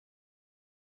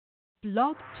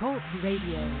Blog Talk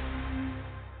Radio.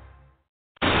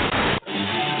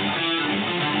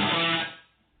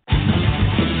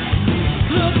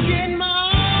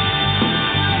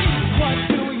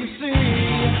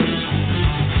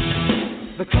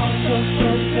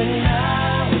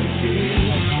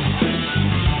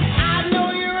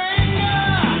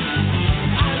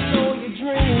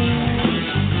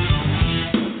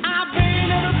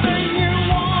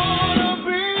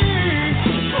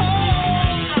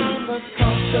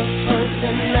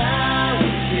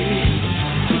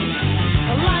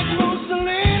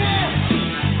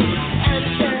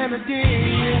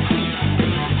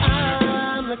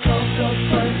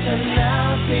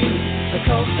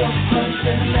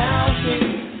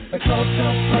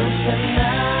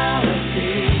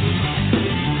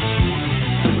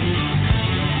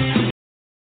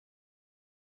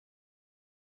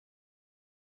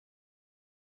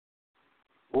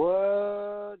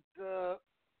 What's up,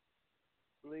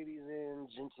 ladies and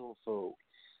gentlefolk?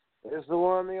 It's the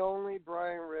one, the only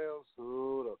Brian Rails.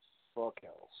 Who the fuck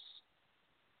else?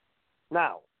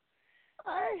 Now,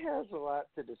 I have a lot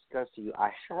to discuss with you.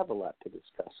 I have a lot to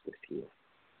discuss with you.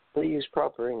 They use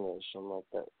proper English, something like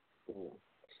that.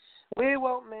 We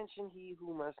won't mention he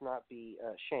who must not be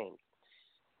shamed.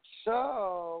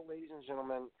 So, ladies and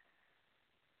gentlemen,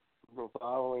 the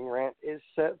following rant is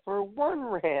set for one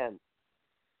rant.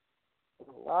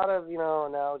 A lot of,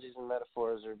 analogies and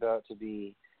metaphors are about to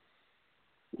be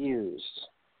used.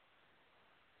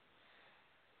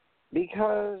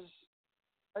 Because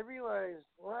I realize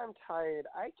when I'm tired,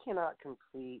 I cannot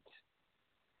complete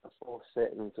a full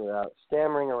sentence without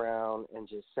stammering around and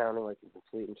just sounding like a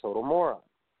complete and total moron.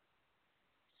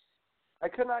 I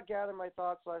could not gather my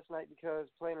thoughts last night because,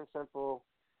 plain and simple,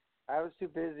 I was too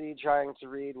busy trying to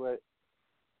read what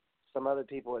some other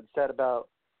people had said about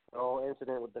the whole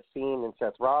incident with the Fiend and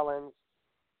Seth Rollins.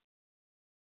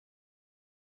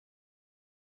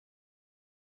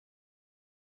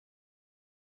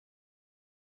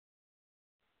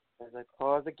 As I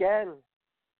pause again,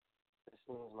 this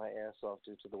means my ass off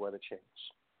due to the weather change.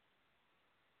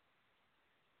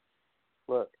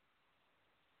 Look,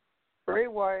 Bray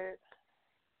Wyatt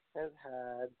has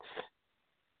had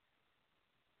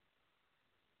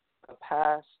a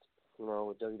past,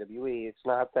 with WWE. It's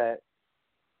not that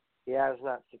he has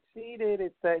not succeeded,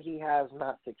 it's that he has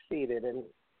not succeeded. And,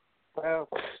 well,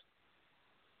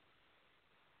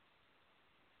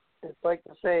 it's like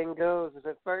the saying goes, if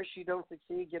at first you don't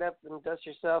succeed, get up and dust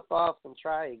yourself off and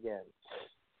try again.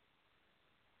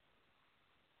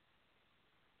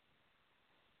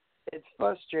 It's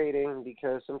frustrating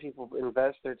because some people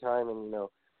invest their time in,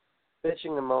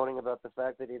 bitching and moaning about the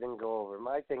fact that he didn't go over.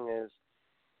 My thing is,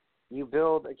 you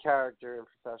build a character in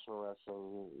professional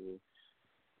wrestling.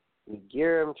 You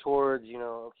gear him towards,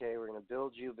 okay, we're going to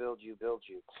build you.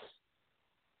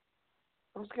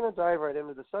 I'm just going to dive right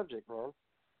into the subject, man.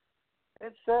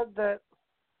 It said that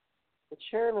the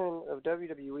chairman of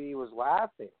WWE was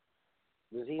laughing.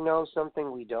 Does he know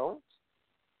something we don't?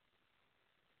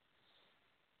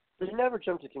 He never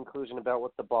jumped to a conclusion about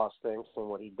what the boss thinks and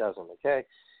what he doesn't, okay?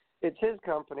 It's his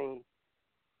company.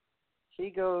 He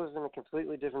goes in a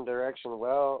completely different direction.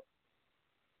 Well,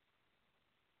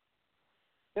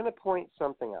 I'm going to point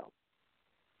something out.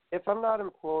 If I'm not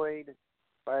employed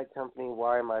by a company,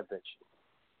 why am I bitching?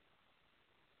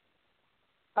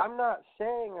 I'm not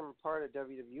saying I'm part of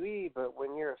WWE, but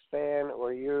when you're a fan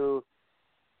or you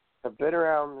have been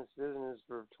around this business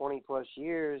for 20-plus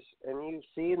years and you've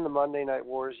seen the Monday Night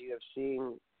Wars, you have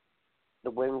seen the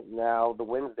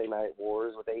Wednesday Night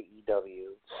Wars with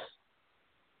AEW,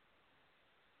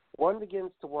 one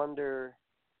begins to wonder,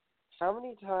 how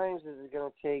many times is it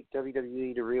going to take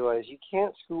WWE to realize you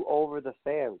can't screw over the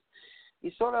fans?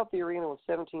 You sold out the arena with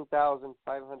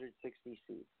 17,560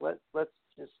 seats. Let's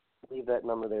just leave that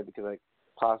number there because I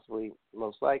possibly,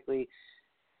 most likely,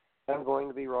 I'm going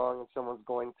to be wrong and someone's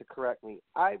going to correct me.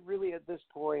 I really, at this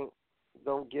point,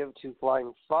 don't give two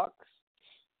flying fucks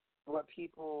what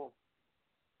people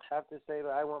have to say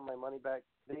that I want my money back.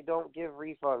 They don't give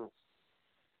refunds.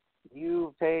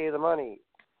 You pay the money.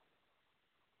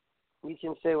 You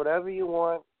can say whatever you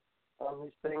want on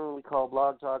this thing we call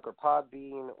Blog Talk or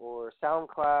Podbean or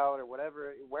SoundCloud or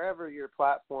whatever, wherever your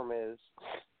platform is.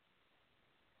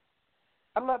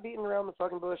 I'm not beating around the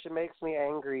fucking bush. It makes me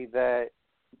angry that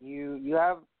you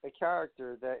have a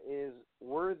character that is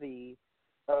worthy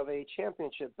of a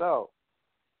championship belt.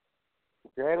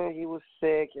 Granted, he was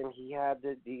sick and he had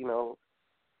to, you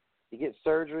get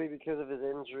surgery because of his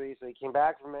injury. So he came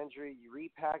back from injury. You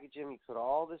repackage him. You put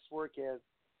all this work in.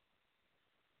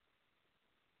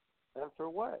 And for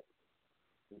what?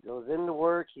 He goes into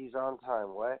work. He's on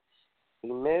time. What?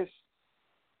 He missed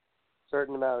a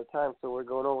certain amount of time, so we're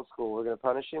going old school. We're going to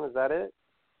punish him? Is that it?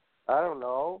 I don't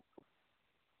know.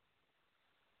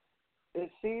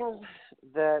 It seems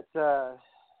that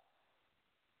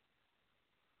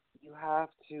you have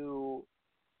to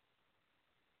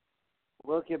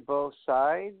look at both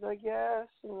sides, I guess,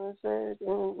 in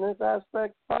this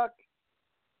aspect. Fuck.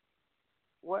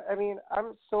 What? I mean,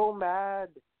 I'm so mad.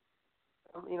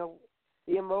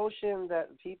 The emotion that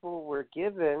people were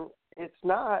given, it's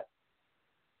not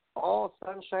all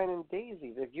sunshine and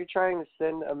daisies. If you're trying to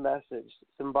send a message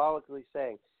symbolically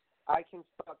saying, I can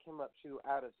fuck him up too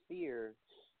out of fear,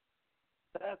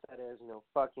 that is,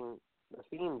 fucking the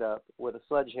Fiend up with a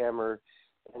sledgehammer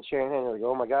and sharing hands like,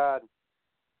 oh my God,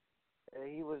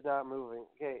 he was not moving.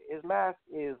 Okay, his mask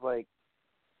is like,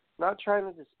 not trying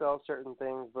to dispel certain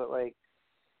things, but like,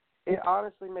 it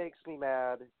honestly makes me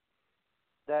mad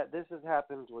that this has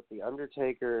happened with The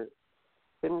Undertaker.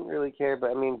 Didn't really care,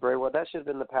 but I mean, Bray Wyatt, that should have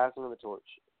been the passing of the torch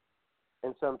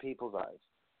in some people's eyes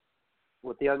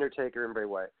with The Undertaker and Bray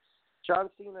Wyatt. John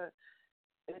Cena,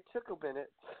 it took a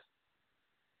minute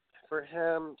for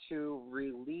him to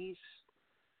release,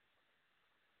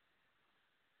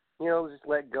 just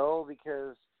let go,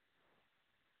 because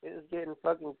it was getting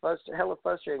fucking hella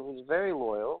frustrating. He's very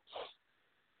loyal.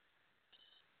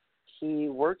 He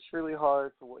works really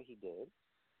hard for what he did.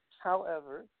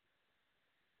 However,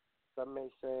 some may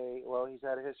say, well, he's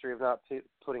had a history of not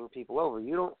putting people over.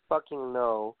 You don't fucking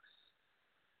know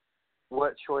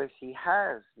what choice he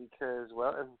has, because,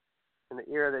 well, in the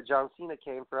era that John Cena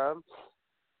came from,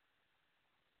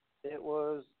 it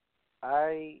was,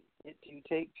 I get to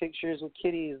take pictures with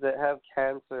kitties that have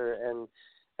cancer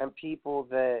and people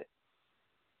that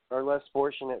are less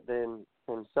fortunate than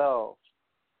himself.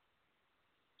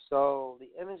 So the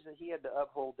image that he had to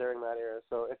uphold during that era.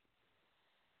 So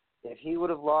if he would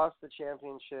have lost the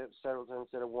championship several times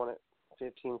instead of won it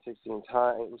 15, 16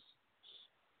 times,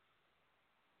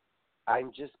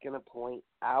 I'm just going to point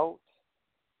out,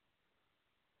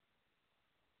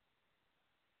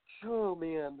 oh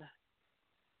man,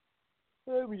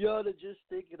 I'm yawning just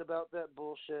thinking about that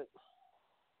bullshit.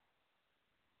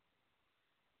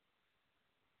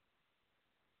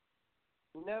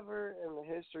 Never in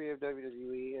the history of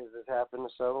WWE has this happened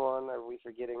to someone. Are we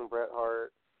forgetting Bret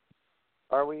Hart?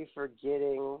 Are we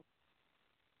forgetting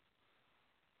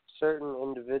certain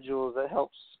individuals that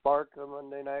helped spark a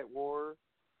Monday Night War?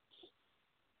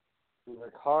 You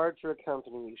work hard for a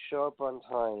company. You show up on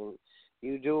time.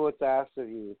 You do what's asked of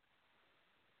you.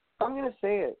 I'm going to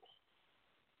say it.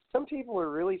 Some people are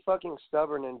really fucking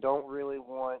stubborn and don't really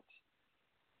want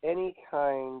any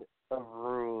kind of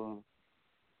room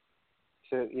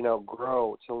to,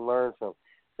 grow, to learn from.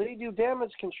 So you do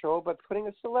damage control by putting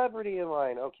a celebrity in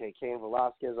line. Okay, Cain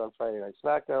Velasquez on Friday Night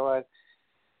SmackDown Live.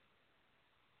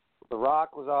 The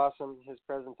Rock was awesome. His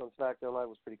presence on SmackDown Live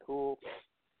was pretty cool.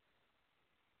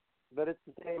 But it's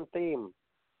the same theme.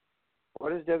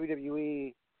 What has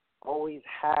WWE always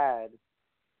had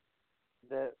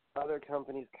that other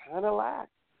companies kind of lack?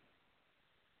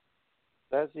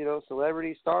 That's,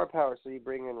 celebrity star power. So you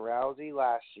bring in Rousey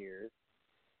last year.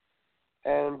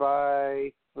 And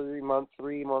by month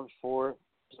 3, month 4,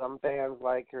 some fans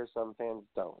like her, some fans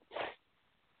don't.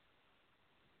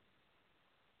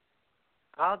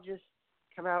 I'll just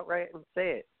come out right and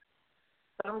say it.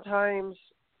 Sometimes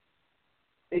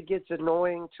it gets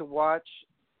annoying to watch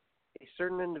a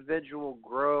certain individual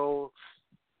grow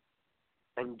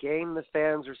and gain the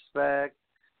fans' respect,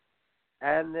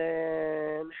 and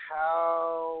then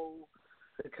how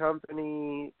the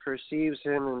company perceives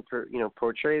him and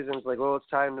portrays him as like, well, it's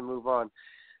time to move on.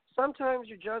 Sometimes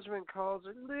your judgment calls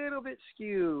are a little bit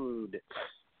skewed.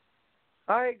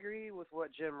 I agree with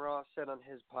what Jim Ross said on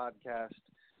his podcast.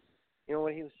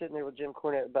 When he was sitting there with Jim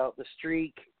Cornette about the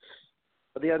streak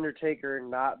of The Undertaker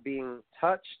not being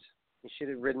touched, he should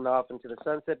have ridden off into the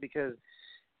sunset, because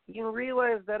you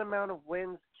realize that amount of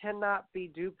wins cannot be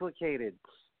duplicated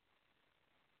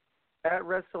at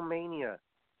WrestleMania.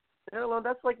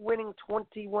 That's like winning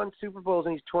 21 Super Bowls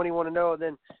and he's 21-0.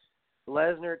 Then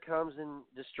Lesnar comes and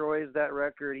destroys that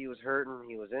record. He was hurting.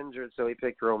 He was injured, so he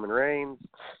picked Roman Reigns.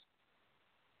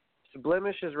 To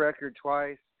blemish his record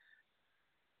twice,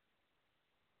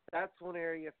 that's one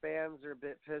area fans are a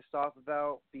bit pissed off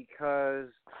about, because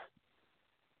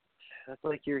that's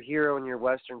like your hero in your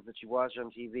Westerns that you watch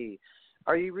on TV.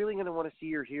 Are you really going to want to see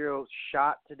your hero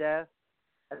shot to death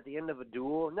at the end of a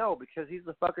duel? No, because he's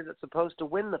the fucker that's supposed to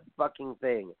win the fucking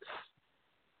thing.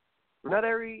 Not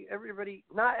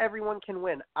everyone can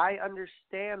win. I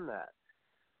understand that.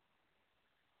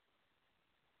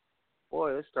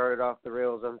 Boy, this started off the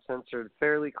rails uncensored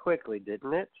fairly quickly,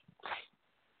 didn't it?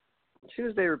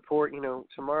 Tuesday report,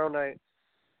 tomorrow night,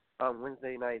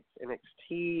 Wednesday night's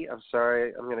NXT. I'm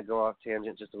sorry, I'm going to go off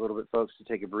tangent just a little bit, folks, to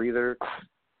take a breather.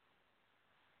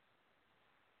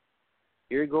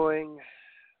 You're going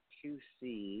to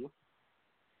see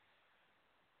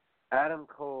Adam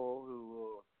Cole,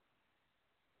 who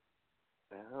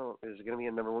is it going to be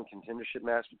a number one contendership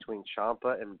match between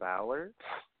Ciampa and Balor?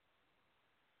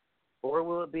 Or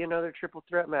will it be another triple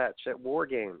threat match at War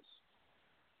Games?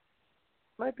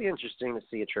 Might be interesting to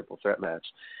see a triple threat match.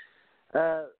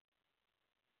 Shayna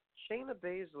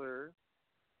Baszler,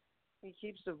 she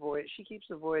keeps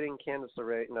avoiding Candice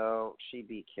LeRae. No, she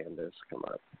beat Candice. Come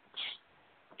on.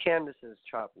 Candice is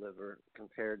chopped liver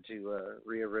compared to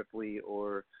Rhea Ripley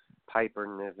or Piper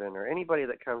Niven or anybody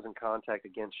that comes in contact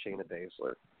against Shayna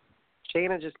Baszler.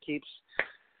 Shayna just keeps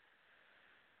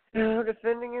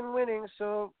defending and winning,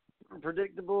 so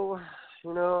predictable.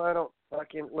 I don't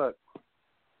fucking look.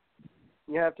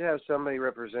 You have to have somebody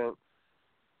represent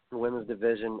the women's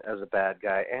division as a bad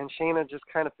guy, and Shayna just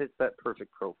kind of fits that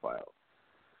perfect profile.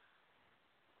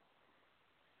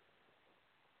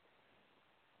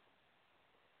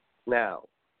 Now,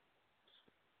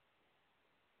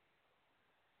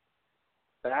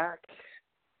 back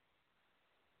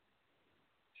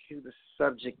to the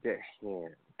subject at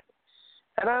hand.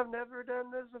 And I've never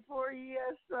done this before.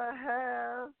 Yes, I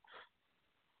have.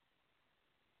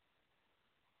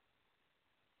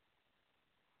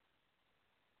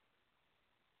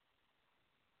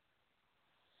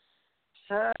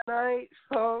 Tonight,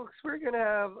 folks, we're going to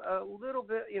have a little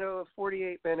bit, a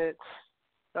 48-minute,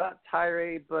 not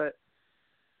tirade, but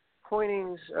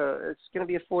pointings. It's going to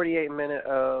be a 48-minute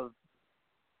of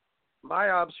my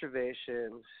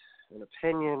observations and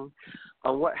opinion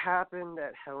on what happened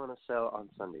at Hell in a Cell on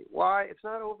Sunday. Why? It's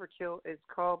not overkill. It's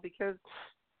called, because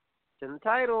it's in the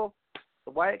title,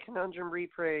 the Wyatt Conundrum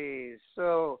Reprise.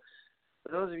 So,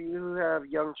 for those of you who have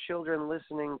young children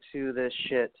listening to this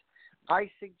shit, I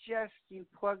suggest you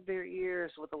plug their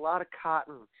ears with a lot of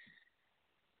cotton.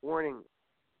 Warning,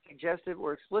 suggestive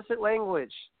or explicit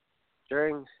language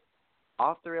during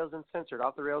Off the Rails Uncensored.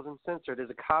 Off the Rails Uncensored is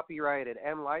a copyrighted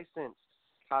and licensed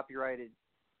copyrighted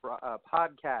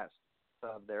podcast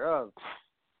thereof.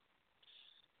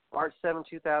 March 7,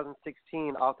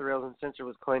 2016, Off the Rails Uncensored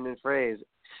was coined in phrase.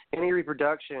 Any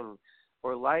reproduction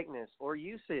or likeness or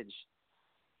usage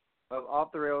of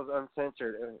Off the Rails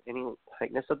Uncensored, any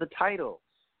likeness of the title,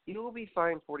 you will be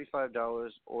fined $45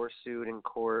 or sued in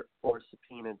court or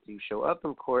subpoenaed to show up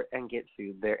in court and get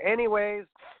sued there. Anyways,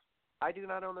 I do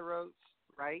not own the rights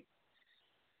right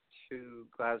to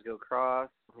Glasgow Cross.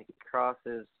 Nikki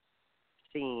Cross's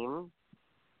theme.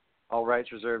 All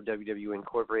rights reserved. WWE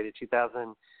Incorporated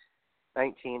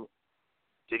 2019.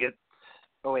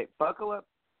 Buckle up.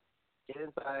 Get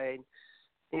inside.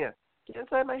 Yeah. Get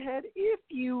inside my head if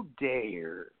you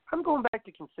dare. I'm going back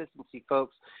to consistency,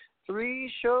 folks.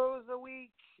 3 shows a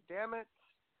week. Damn it.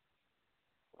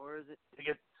 Or is it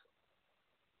tickets?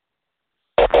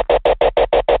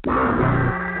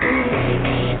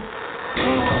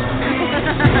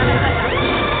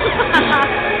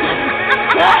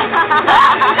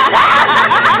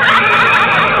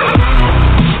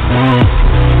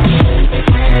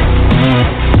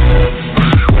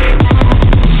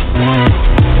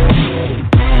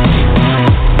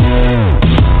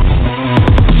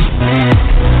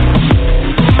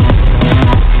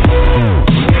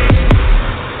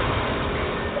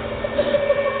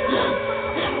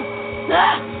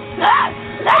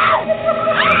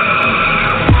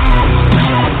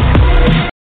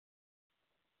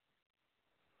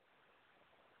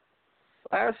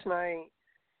 Last night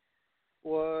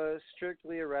was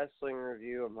strictly a wrestling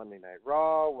review of Monday Night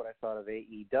Raw, what I thought of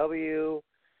AEW.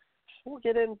 We'll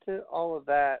get into all of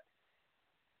that.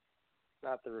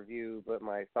 Not the review, but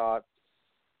my thoughts.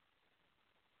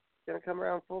 It's going to come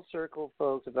around full circle,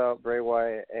 folks, about Bray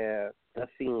Wyatt and The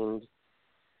Fiend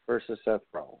versus Seth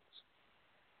Rollins.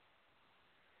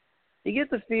 You get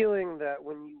the feeling that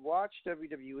when you watch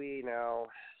WWE now,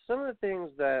 some of the things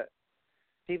that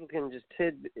people can just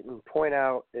point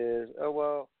out is, oh,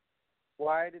 well,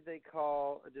 why did they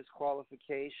call a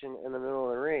disqualification in the middle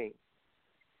of the ring?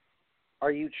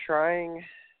 Are you trying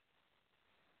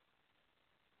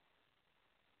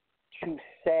to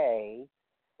say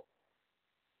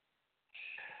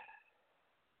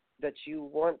that you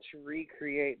want to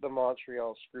recreate the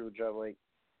Montreal Screwjob, like,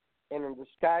 in a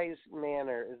disguised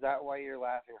manner? Is that why you're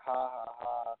laughing? Ha, ha,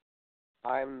 ha.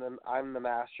 I'm the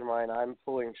mastermind. I'm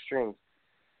pulling strings.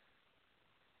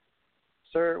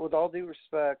 Sir, with all due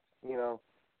respect,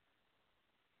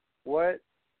 what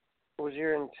was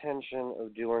your intention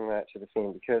of doing that to the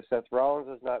Fiend? Because Seth Rollins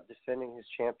is not defending his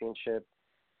championship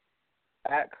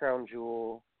at Crown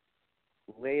Jewel.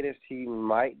 Latest, he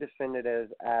might defend it as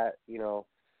at,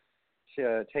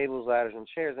 tables, ladders, and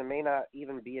chairs, and may not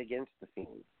even be against the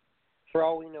Fiend. For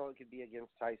all we know, it could be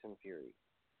against Tyson Fury.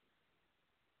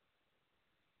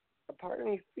 A part of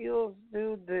me feels,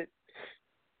 dude, that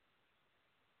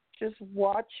just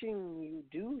watching you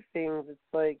do things, it's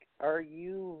like, are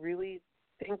you really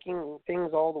thinking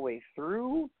things all the way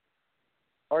through?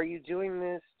 Are you doing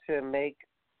this to make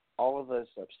all of us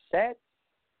upset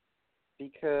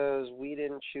because we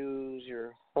didn't choose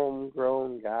your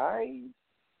homegrown guys?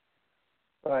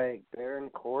 Like Baron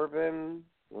Corbin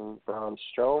and Braun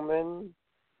Strowman.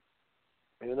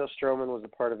 Even though Strowman was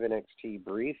a part of NXT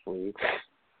briefly.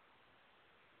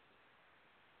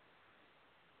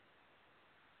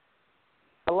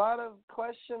 A lot of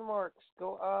question marks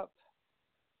go up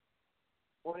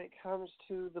when it comes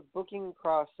to the booking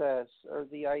process or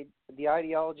the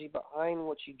ideology behind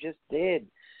what you just did.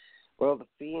 Well, the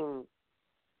Fiend,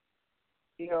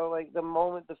 like the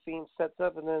moment the Fiend sets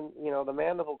up and then, the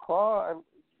mandible claw, and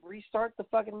restart the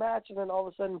fucking match, and then all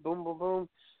of a sudden, boom, boom, boom,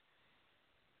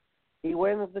 he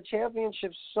wins the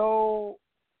championship. So,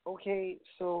 okay,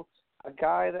 so a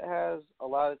guy that has a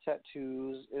lot of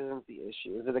tattoos isn't the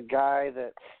issue. Is it a guy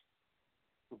that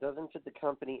doesn't fit the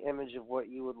company image of what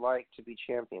you would like to be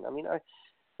champion? I mean,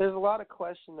 there's a lot of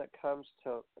question that comes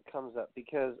up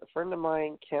because a friend of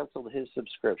mine canceled his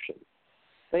subscription.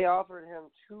 They offered him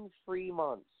 2 free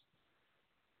months.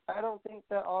 I don't think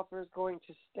that offer is going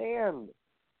to stand.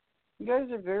 You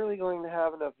guys are barely going to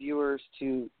have enough viewers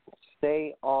to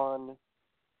stay on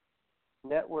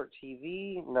network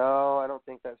TV. No, I don't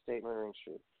think that statement rings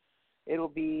true. It'll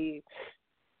be,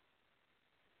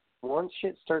 once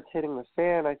shit starts hitting the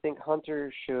fan, I think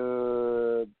Hunter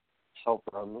should help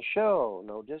run the show.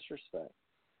 No disrespect.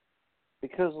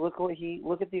 Because look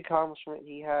at the accomplishment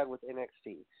he had with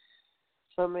NXT.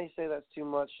 Some may say that's too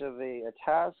much of a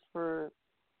task for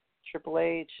Triple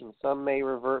H, and some may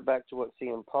revert back to what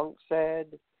CM Punk said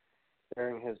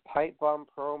during his pipe bomb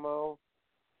promo.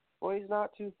 Well, he's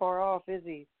not too far off, is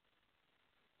he?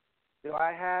 Do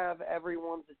I have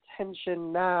everyone's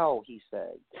attention now, he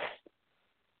said.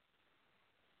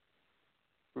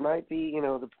 Might be,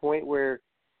 the point where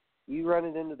you run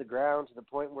it into the ground to the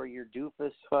point where your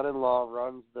doofus son-in-law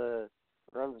runs the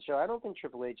show. I don't think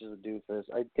Triple H is a doofus.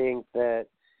 I think that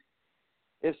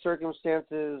if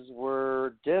circumstances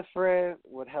were different,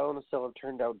 would Hell in a Cell have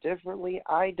turned out differently?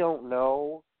 I don't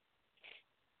know.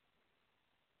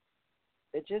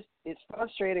 It's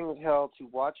frustrating as hell to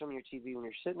watch on your TV when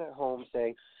you're sitting at home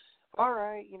saying, all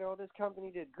right, this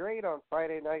company did great on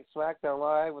Friday Night SmackDown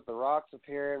Live with The Rock's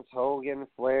appearance, Hogan,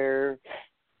 Flair,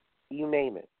 you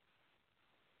name it.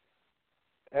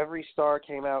 Every star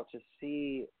came out to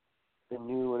see the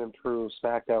new and improved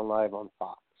SmackDown Live on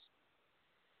Fox.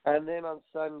 And then on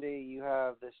Sunday, you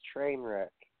have this train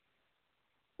wreck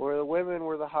where the women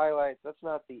were the highlights. That's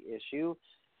not the issue.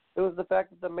 It was the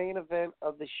fact that the main event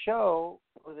of the show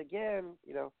was, again,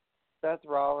 Seth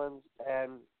Rollins,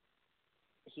 and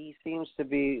he seems to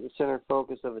be the center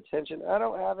focus of attention. I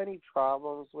don't have any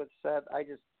problems with Seth. I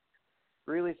just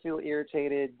really feel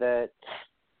irritated that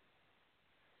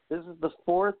this is the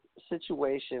 4th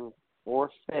situation, or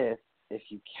 5th, if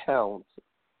you count,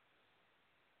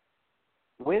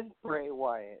 with Bray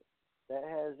Wyatt that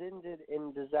has ended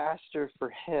in disaster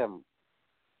for him.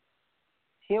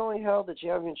 He only held the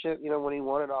championship, when he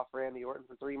won it off Randy Orton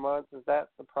for 3 months. Is that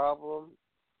the problem?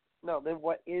 No, then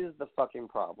what is the fucking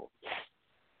problem?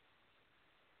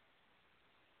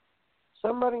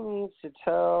 Somebody needs to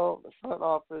tell the front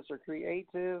office or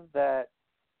creative that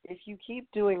if you keep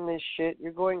doing this shit,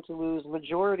 you're going to lose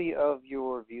majority of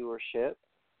your viewership,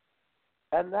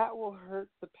 and that will hurt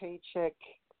the paycheck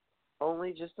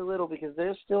only just a little, because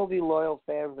there'll still be loyal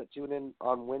fans that tune in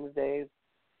on Wednesdays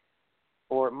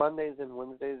or Mondays and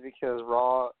Wednesdays, because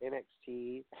Raw,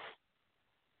 NXT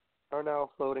are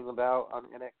now floating about on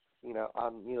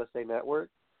on USA Network.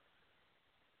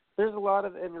 There's a lot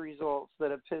of end results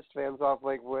that have pissed fans off,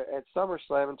 like at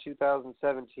SummerSlam in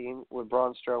 2017 with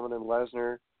Braun Strowman and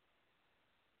Lesnar.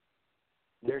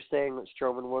 They're saying that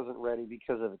Strowman wasn't ready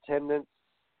because of attendance.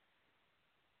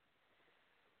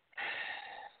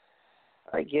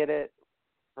 I get it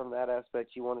from that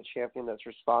aspect. You want a champion that's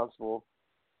responsible,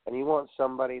 and you want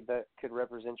somebody that could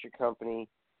represent your company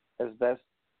as best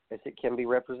as it can be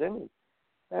represented.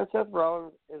 And Seth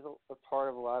Rollins is a part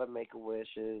of a lot of Make-A-Wishes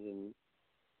and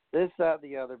this, that,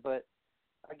 the other. But,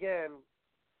 again,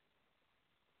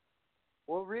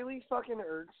 what really fucking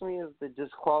irks me is the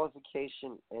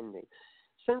disqualification ending.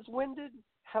 Since when did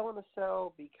Hell in a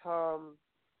Cell become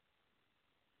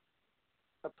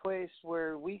a place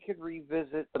where we could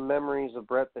revisit the memories of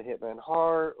Bret the Hitman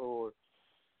Hart or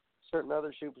certain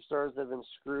other superstars that have been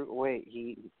screwed? Wait,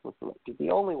 he might be the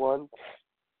only one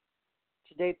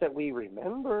to date that we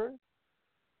remember.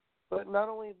 But not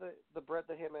only the Bret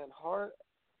the Hitman Hart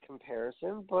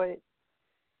comparison, but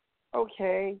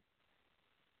okay,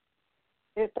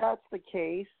 if that's the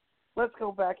case, let's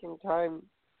go back in time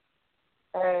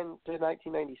and to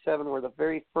 1997, where the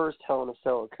very first Hell in a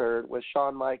Cell occurred with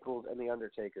Shawn Michaels and The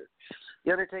Undertaker.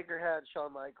 The Undertaker had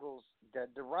Shawn Michaels dead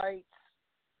to rights.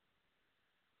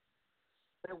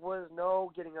 There was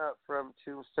no getting up from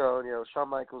Tombstone. You know, Shawn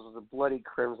Michaels was a bloody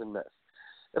crimson mess.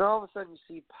 And all of a sudden you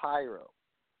see Pyro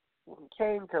when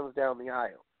Kane comes down the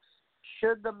aisle.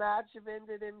 Should the match have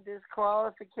ended in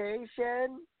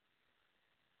disqualification?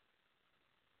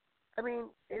 I mean,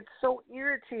 it's so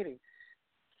irritating.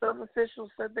 Some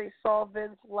officials said they saw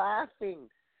Vince laughing,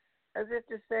 as if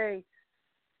to say,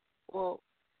 well,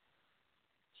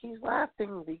 he's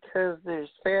laughing because there's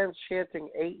fans chanting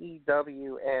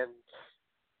AEW and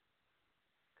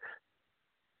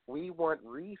we want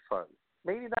refunds.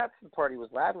 Maybe that's the part he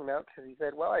was laughing about, because he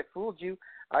said, well, I fooled you.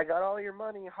 I got all your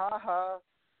money. Ha ha.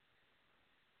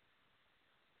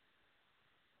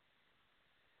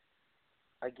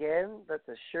 Again, that's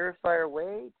a surefire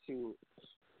way to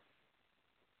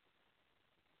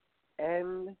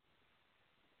end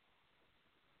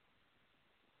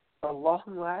a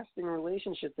long-lasting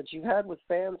relationship that you've had with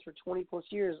fans for 20-plus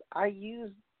years. I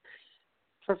use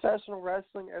professional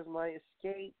wrestling as my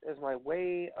escape, as my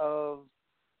way of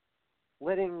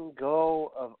letting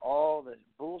go of all the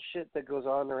bullshit that goes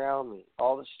on around me,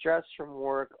 all the stress from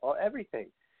work, everything.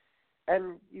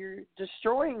 And you're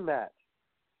destroying that.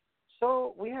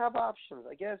 So we have options.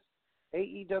 I guess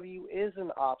AEW is an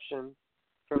option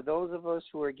for those of us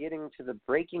who are getting to the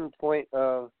breaking point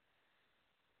of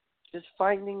just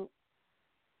finding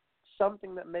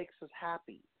something that makes us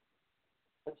happy.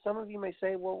 And some of you may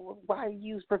say, well, why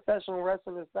use professional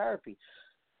wrestling as therapy?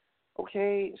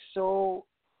 Okay, so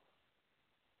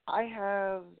I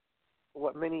have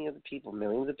what millions of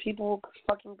people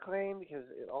fucking claim, because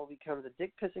it all becomes a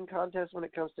dick-pissing contest when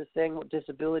it comes to saying what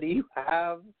disability you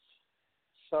have.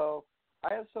 So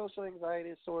I have social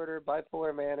anxiety disorder,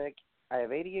 bipolar manic, I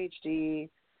have ADHD.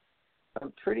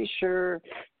 I'm pretty sure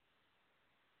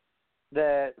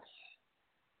that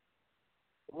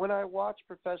when I watch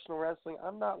professional wrestling,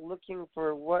 I'm not looking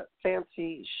for what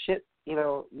fancy shit,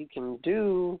 you can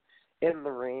do in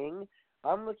the ring.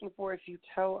 I'm looking for if you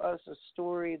tell us a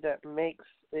story that makes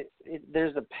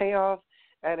there's a payoff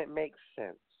and it makes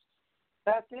sense.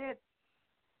 That's it.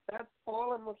 That's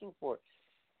all I'm looking for.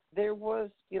 There was,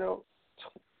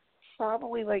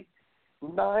 probably like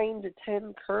 9 to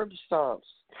 10 curb stomps.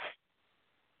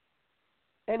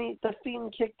 And the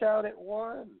Fiend kicked out at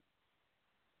 1.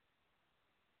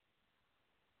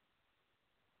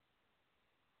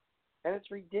 And it's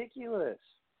ridiculous.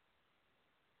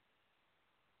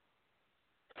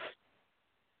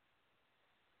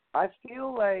 I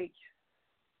feel like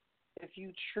if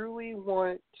you truly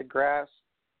want to grasp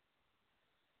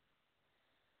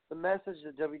the message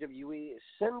that WWE is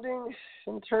sending,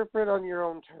 interpret on your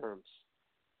own terms.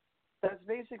 That's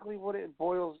basically what it's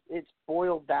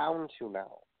boiled down to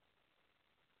now.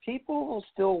 People will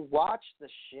still watch the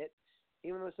shit,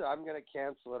 even though they say, I'm going to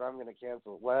cancel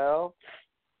it. Well,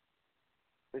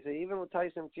 they say even with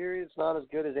Tyson Fury, it's not as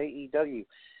good as AEW.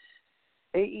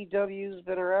 AEW's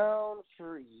been around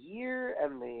for a year,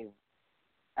 and they've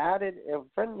added a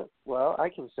friend. Well, I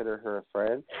consider her a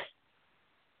friend.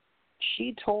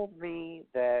 She told me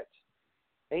that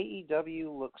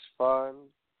AEW looks fun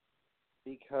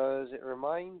because it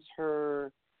reminds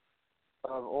her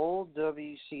of old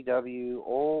WCW,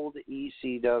 old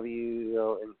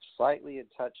ECW, and slightly a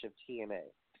touch of TNA.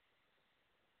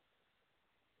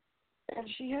 And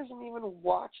she hasn't even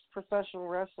watched professional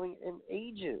wrestling in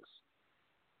ages.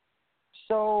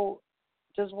 So,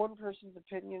 does one person's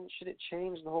opinion, should it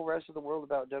change the whole rest of the world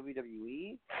about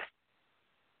WWE?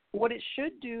 What it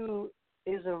should do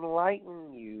is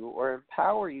enlighten you or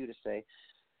empower you to say,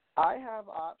 I have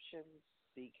options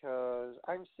because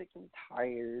I'm sick and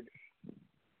tired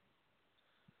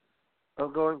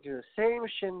of going through the same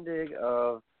shindig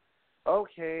of,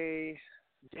 okay,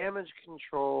 damage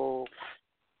control,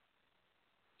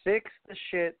 fix the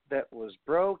shit that was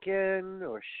broken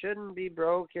or shouldn't be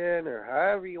broken or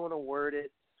however you want to word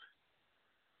it.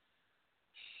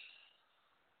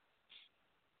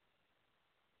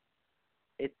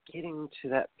 It's getting to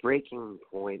that breaking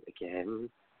point again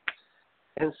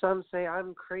And some say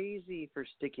I'm crazy for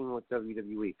sticking with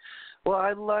WWE. Well,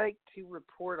 I'd like to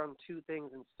report on two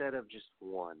things instead of just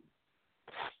one.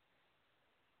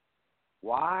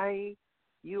 Why,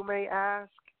 you may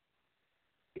ask?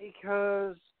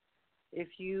 Because if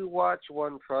you watch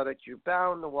one product, you're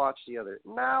bound to watch the other.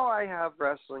 Now I have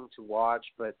wrestling to watch,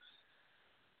 but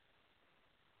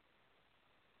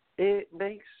it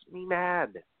makes me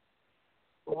mad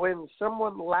when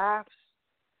someone laughs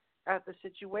at the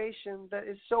situation that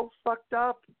is so fucked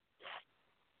up.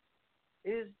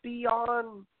 It is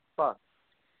beyond fucked.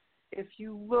 If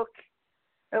you look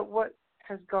at what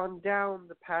has gone down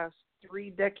the past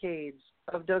 3 decades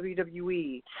of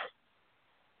WWE,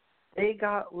 they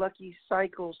got lucky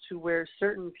cycles to where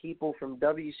certain people from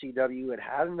WCW had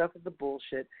had enough of the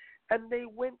bullshit and they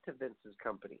went to Vince's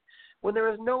company. When there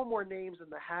was no more names in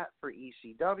the hat for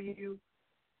ECW,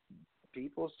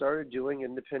 people started doing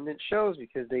independent shows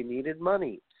because they needed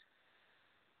money.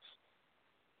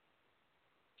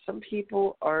 Some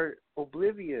people are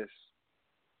oblivious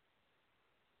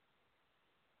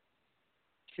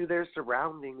to their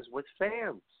surroundings with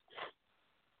fans.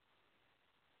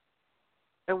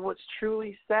 And what's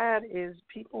truly sad is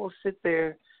people will sit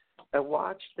there and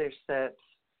watch their sets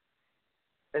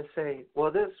and say,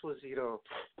 well, this was,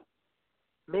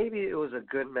 maybe it was a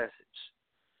good message.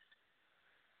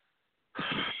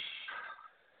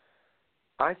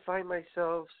 I find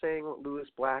myself saying what Lewis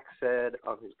Black said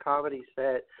on his comedy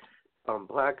set on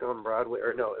Black on Broadway,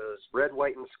 or no, it was Red,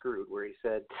 White, and Screwed, where he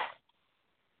said,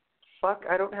 fuck,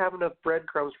 I don't have enough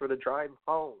breadcrumbs for the drive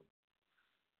home.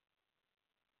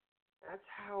 That's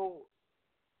how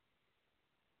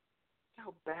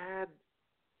bad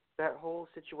that whole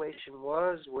situation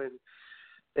was when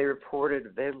they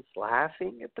reported Vince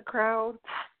laughing at the crowd.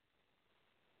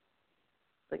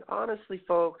 Like, honestly,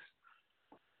 folks,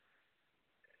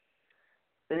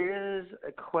 there is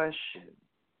a question,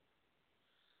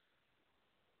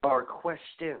 or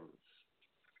questions,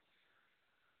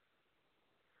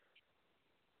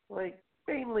 like,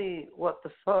 mainly, what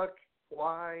the fuck,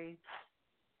 why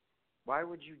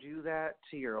would you do that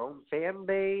to your own fan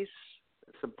base?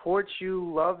 Supports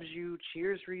you, loves you,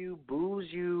 cheers for you, boos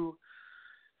you.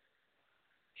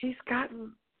 He's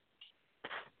gotten,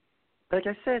 like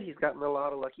I said, he's gotten a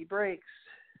lot of lucky breaks.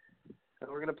 And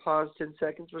we're going to pause 10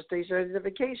 seconds for station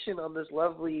identification on this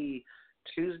lovely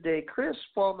Tuesday crisp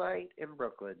fall night in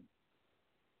Brooklyn.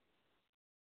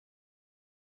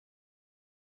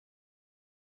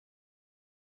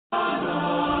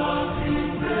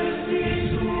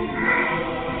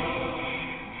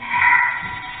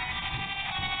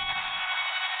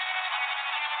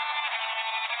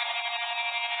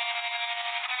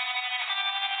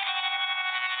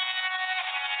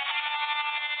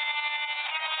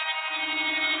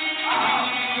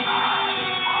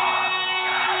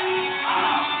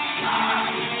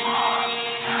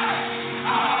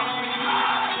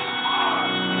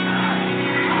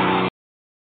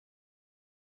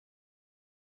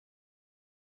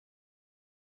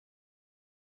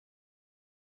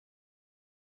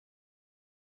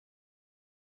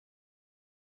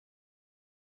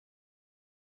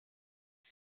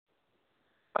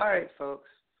 All right, folks.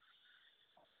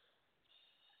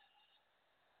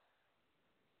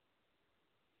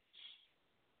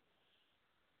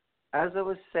 As I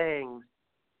was saying,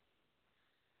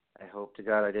 I hope to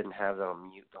God I didn't have that on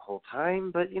mute the whole time,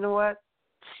 but you know what?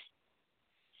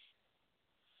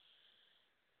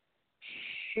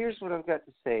 Here's what I've got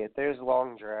to say. If there's a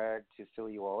long drag to fill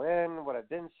you all in, what I've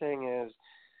been saying is,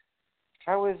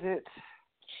 how is it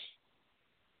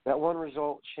that one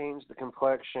result changed the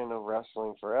complexion of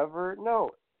wrestling forever? No,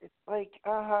 it's like,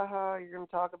 you're going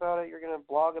to talk about it, you're going to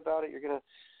blog about it, you're going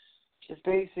to just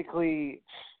basically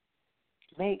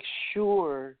make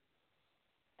sure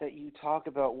that you talk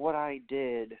about what I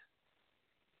did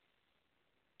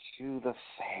to the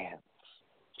fans.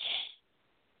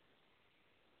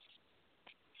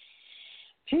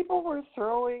 People were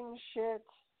throwing shit,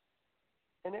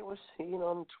 and it was seen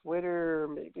on Twitter.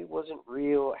 Maybe it wasn't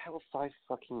real. Hell if I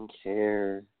fucking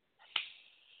care.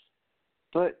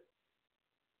 But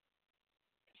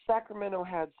Sacramento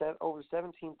had over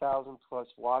 17,000 plus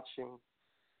watching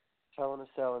Hell in a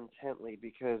Cell intently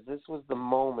because this was the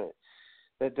moment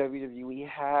that WWE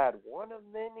had, one of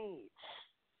many.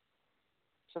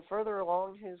 So further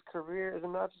along his career, it's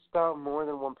not just about more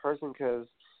than one person, because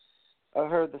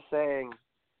I've heard the saying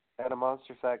at a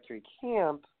Monster Factory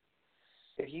camp,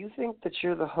 if you think that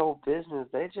you're the whole business,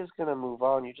 they're just going to move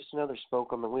on. You're just another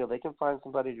spoke on the wheel. They can find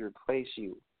somebody to replace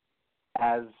you,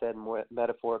 as said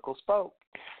metaphorical spoke.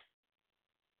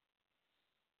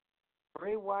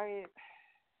 Bray Wyatt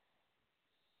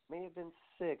may have been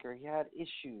sick or he had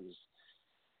issues.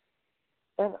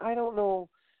 And I don't know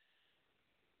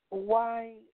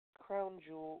why Crown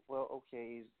Jewel, well,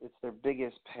 okay, it's their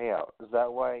biggest payout. Is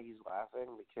that why he's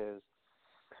laughing? Because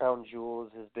Crown Jewel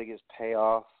is his biggest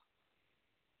payoff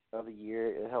of the year.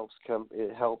 It helps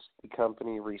the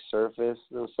company resurface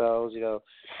themselves,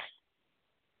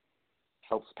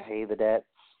 helps pay the debts.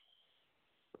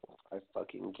 I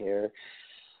fucking care.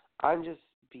 I'm just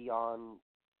beyond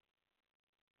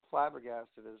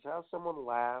flabbergasted as how someone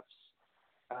laughs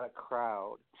at a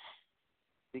crowd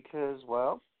because,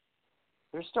 well,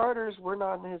 they're starters. We're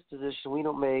not in his position. We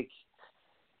don't make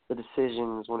the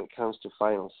decisions when it comes to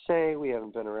final say. We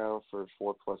haven't been around for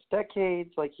 4+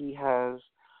 decades like he has.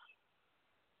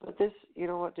 But this, you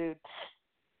know what, dude?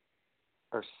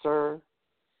 Or sir,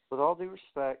 with all due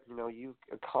respect, you've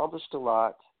accomplished a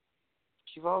lot.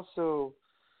 But you've also,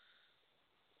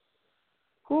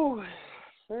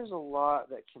 there's a lot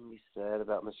that can be said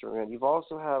about Mr. Rand. You've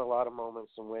also had a lot of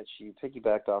moments in which you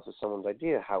piggybacked off of someone's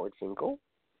idea, Howard Finkel.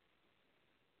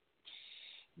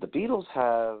 The Beatles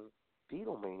have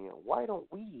Beatlemania. Why don't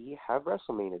we have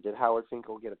WrestleMania? Did Howard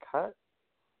Finkel get a cut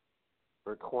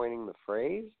for coining the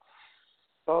phrase?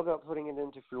 It's all about putting it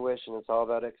into fruition. It's all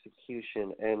about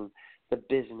execution and the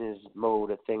business mode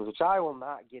of things, which I will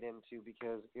not get into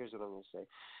because here's what I'm going to say.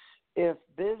 If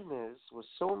business was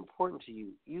so important to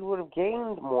you, you would have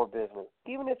gained more business,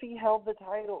 even if he held the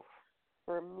title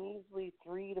for a measly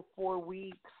 3 to 4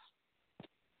 weeks.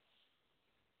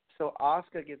 So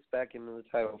Asuka gets back into the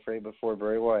title frame before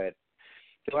Bray Wyatt.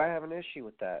 Do I have an issue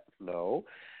with that? No.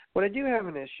 What I do have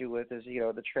an issue with is,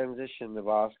 the transition of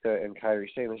Asuka and Kairi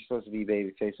saying they're supposed to be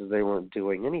baby faces. They weren't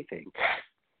doing anything.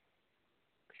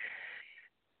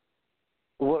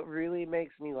 What really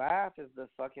makes me laugh is the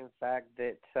fucking fact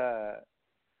that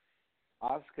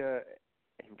Asuka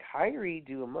and Kairi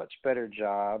do a much better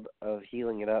job of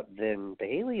healing it up than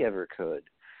Bayley ever could.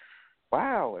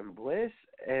 Wow, and Bliss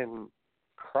and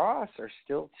Cross are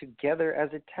still together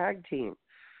as a tag team.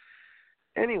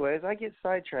 Anyways, I get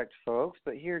sidetracked, folks,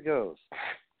 but here goes.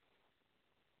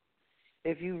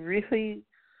 If you really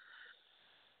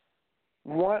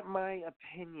want my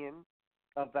opinion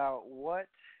about what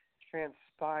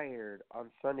transpired on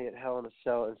Sunday at Hell in a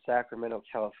Cell in Sacramento,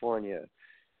 California,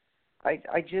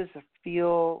 I just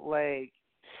feel like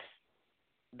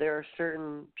there are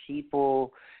certain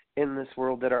people in this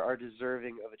world that are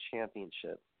deserving of a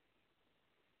championship.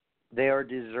 They are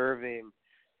deserving,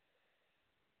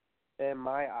 in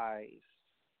my eyes.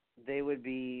 They would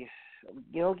be,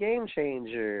 game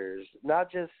changers.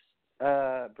 Not just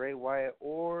Bray Wyatt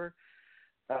or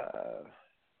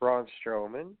Braun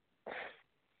Strowman.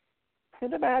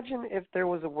 And imagine if there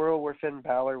was a world where Finn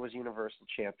Balor was Universal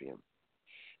Champion.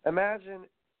 Imagine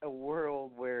a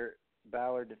world where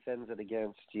Balor defends it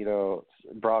against,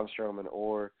 Braun Strowman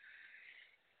or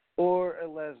a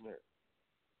Lesnar.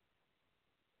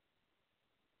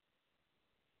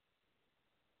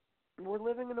 We're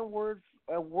living in a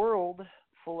world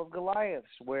full of Goliaths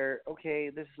where, okay,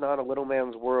 this is not a little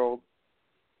man's world.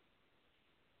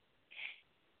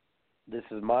 This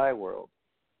is my world.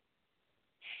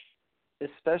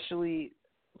 Especially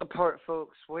the part,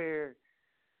 folks, where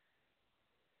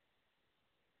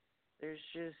there's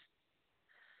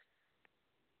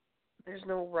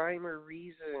no rhyme or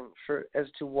reason as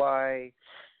to why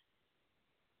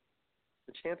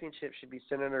the championship should be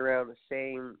centered around the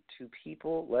same two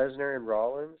people, Lesnar and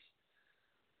Rollins.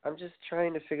 I'm just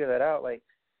trying to figure that out. Like,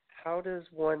 how does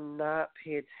one not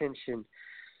pay attention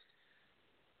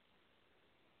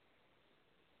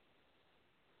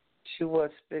to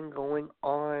what's been going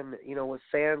on, with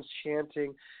fans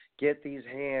chanting, "Get these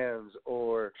hands,"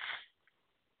 or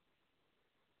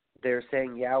they're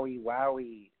saying "Yowie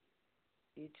Wowie"?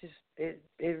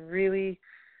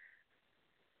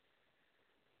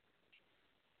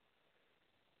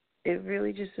 It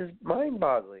really just is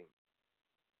mind-boggling.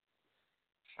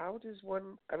 How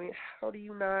do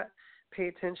you not pay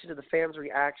attention to the fans'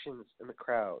 reactions in the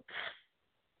crowd?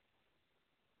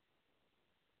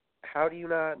 How do you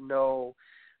not know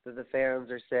that the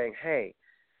fans are saying, hey,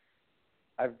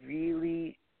 I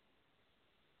really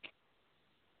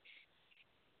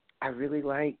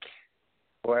like,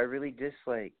 or I really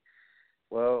dislike?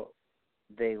 Well,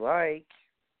 they like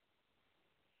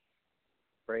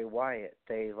Bray Wyatt.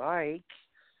 They like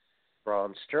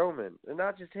Braun Strowman. And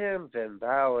not just him, Finn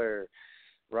Balor,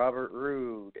 Robert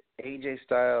Roode, AJ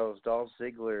Styles, Dolph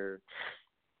Ziggler.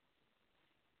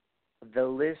 The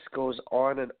list goes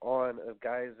on and on of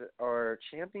guys that are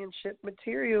championship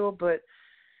material, but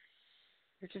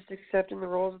They're just accepting the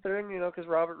roles that they're in, because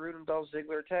Robert Roode and Dolph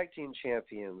Ziggler are tag team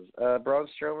champions. Braun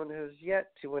Strowman has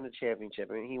yet to win a championship.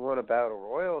 I mean, he won a Battle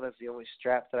Royal. That's the only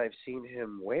strap that I've seen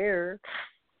him wear.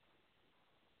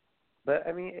 But,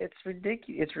 I mean, it's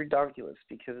ridiculous. It's ridiculous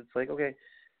because it's like, okay,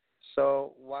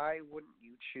 so why wouldn't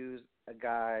you choose a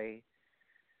guy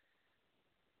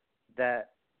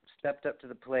that stepped up to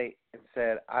the plate and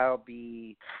said, I'll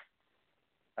be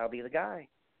the guy.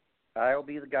 I'll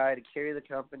be the guy to carry the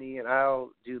company, and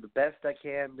I'll do the best I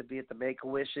can to be at the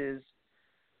Make-A-Wishes.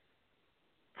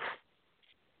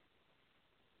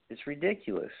 It's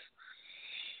ridiculous.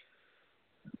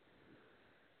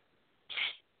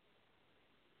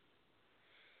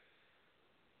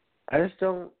 I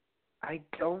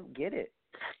don't get it.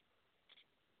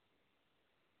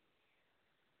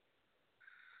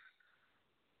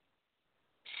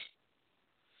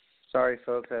 Sorry,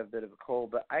 folks, I have a bit of a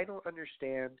cold, but I don't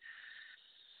understand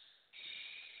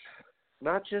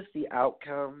not just the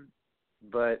outcome,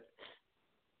 but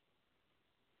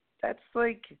that's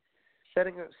like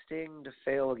setting up Sting to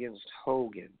fail against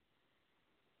Hogan.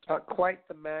 Not quite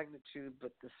the magnitude,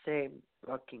 but the same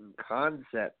fucking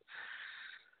concept.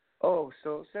 Oh,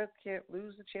 so Seth can't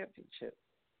lose the championship.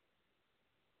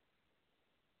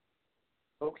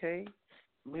 Okay,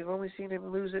 we've only seen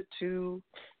him lose it to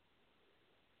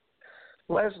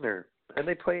Lesnar, and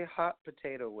they play hot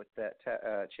potato with that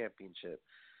championship.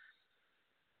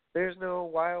 There's no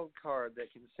wild card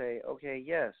that can say, okay,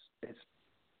 yes, it's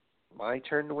my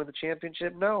turn to win the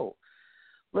championship. No.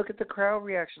 Look at the crowd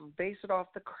reaction. Base it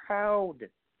off the crowd.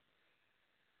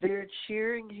 They're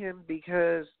cheering him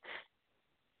because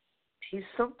he's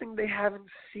something they haven't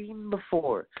seen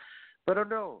before. But oh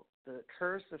no, the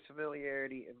curse of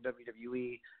familiarity in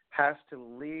WWE has to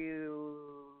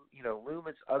loom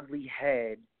its ugly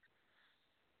head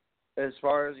as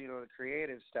far as, the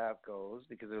creative staff goes,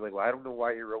 because they're like, well, I don't know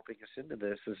why you're roping us into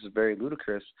this. This is very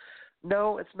ludicrous.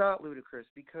 No, it's not ludicrous,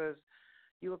 because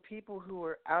you have people who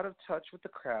are out of touch with the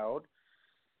crowd.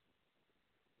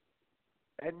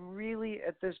 And really,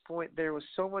 at this point, there was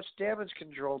so much damage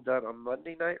control done on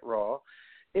Monday Night Raw.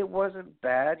 It wasn't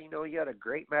bad. You had a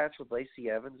great match with Lacey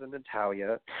Evans and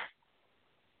Natalya.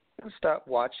 Stop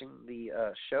watching the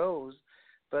shows,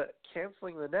 but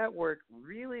canceling the network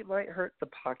really might hurt the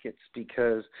pockets,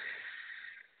 because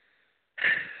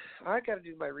I got to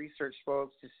do my research,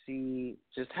 folks, to see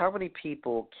just how many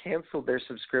people canceled their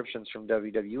subscriptions from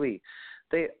WWE.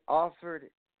 They offered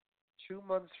 2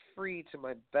 months free to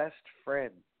my best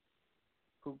friend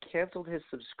who canceled his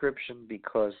subscription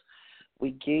because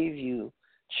we gave you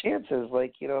chances,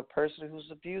 like, a person who's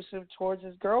abusive towards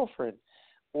his girlfriend,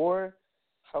 or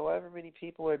however many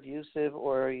people are abusive,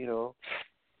 or,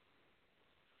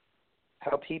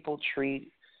 how people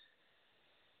treat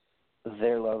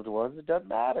their loved ones. It doesn't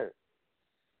matter.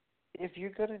 If you're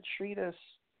going to treat us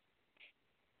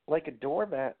like a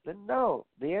doormat, then no.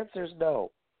 The answer is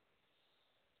no.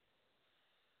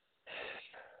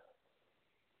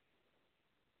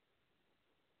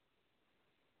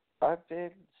 I've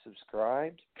been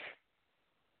subscribed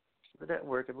to the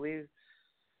network, I believe.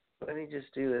 Let me just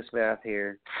do this math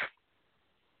here.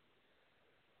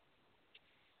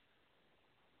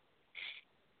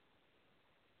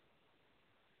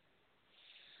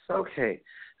 Okay,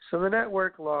 so the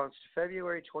network launched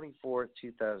February 24th,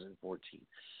 2014.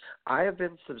 I have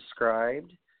been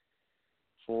subscribed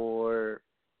for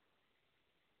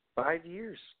 5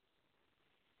 years.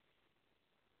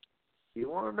 You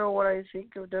want to know what I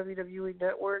think of WWE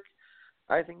Network?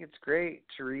 I think it's great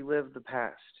to relive the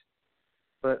past.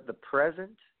 But the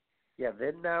present,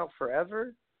 then, now,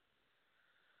 forever?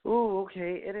 Ooh,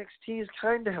 okay, NXT is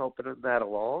kind of helping that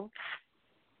along.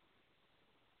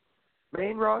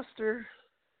 Main roster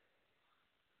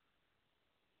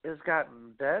has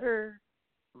gotten better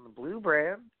on the blue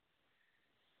brand.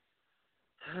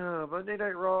 Monday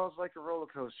Night Raw is like a roller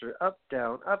coaster. Up,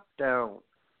 down, up, down.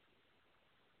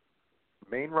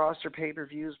 Main roster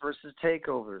pay-per-views versus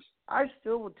takeovers. I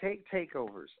still would take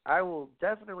takeovers. I will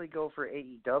definitely go for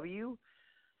AEW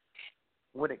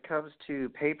when it comes to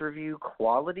pay-per-view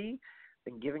quality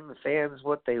and giving the fans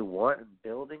what they want and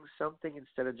building something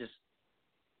instead of just,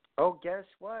 oh, guess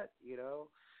what,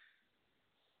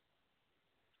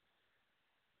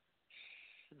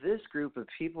 This group of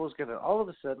people is going to all of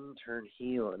a sudden turn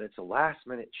heel, and it's a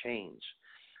last-minute change.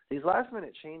 These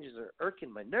last-minute changes are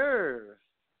irking my nerve,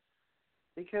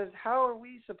 because how are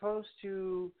we supposed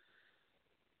to,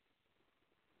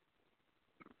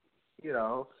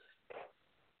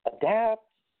 adapt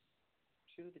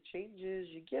to the changes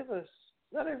you give us?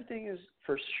 Not everything is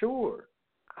for sure.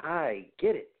 I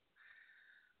get it.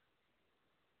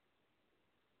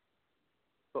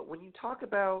 But when you talk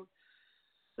about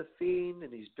the Fiend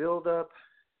and his build-up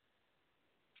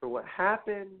for what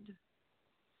happened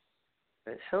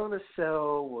at Hell in a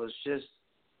Cell was just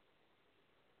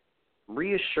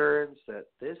reassurance that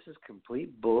this is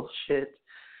complete bullshit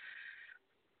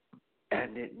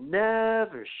and it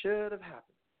never should have happened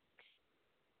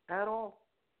at all.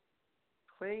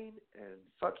 Plain and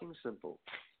fucking simple.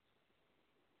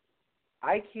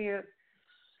 I can't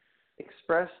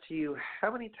express to you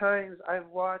how many times I've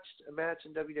watched a match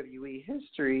in WWE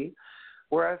history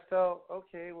where I felt,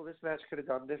 okay, well, this match could have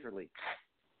gone differently.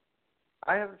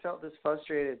 I haven't felt this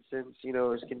frustrated since,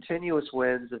 his continuous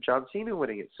wins of John Cena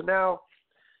winning it. So now,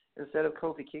 instead of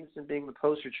Kofi Kingston being the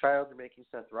poster child, they're making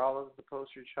Seth Rollins the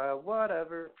poster child,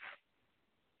 whatever.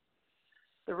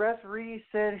 The referee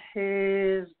said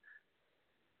his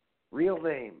real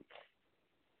name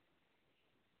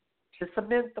to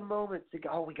cement the moment to go,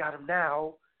 oh, we got him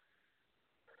now.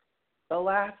 The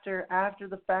laughter after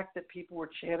the fact that people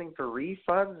were chanting for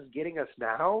refunds is getting us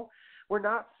now. We're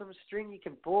not some string you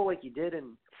can pull like you did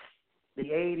in the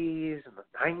 80s and the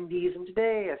 90s. And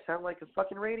today I sound like a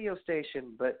fucking radio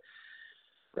station. But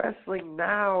wrestling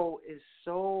now is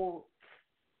so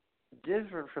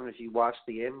different from if you watch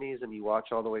the indies and you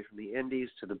watch all the way from the indies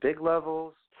to the big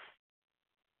levels.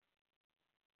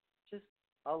 Just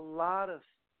a lot of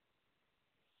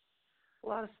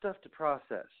stuff to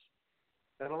process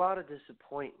and a lot of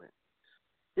disappointment.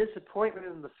 Disappointment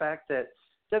in the fact that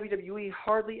WWE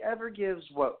hardly ever gives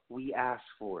what we ask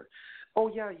for. Oh,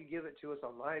 yeah, you give it to us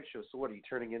on live shows. So what, are you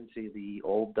turning into the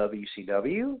old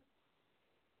WCW?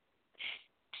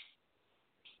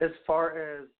 As far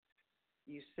as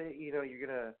you say, you're going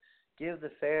to give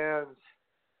the fans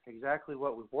exactly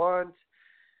what we want,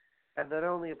 and that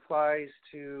only applies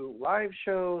to live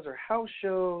shows or house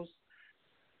shows.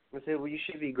 I say, well, you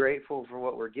should be grateful for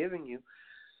what we're giving you.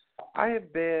 I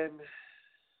have been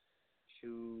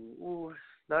to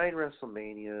 9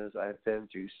 WrestleManias. I've been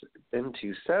to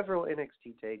several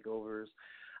NXT takeovers.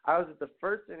 I was at the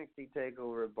first NXT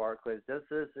takeover at Barclays. Does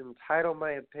this entitle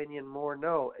my opinion more?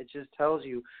 No. It just tells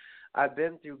you I've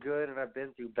been through good and I've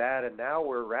been through bad, and now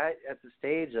we're right at the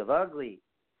stage of ugly.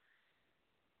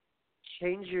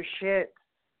 Change your shit.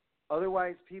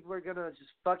 Otherwise, people are going to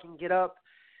just fucking get up,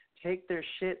 take their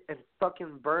shit and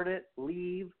fucking burn it,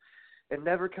 leave, and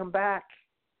never come back.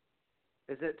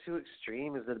 Is it too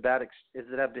extreme? Is it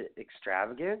a bit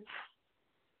extravagant?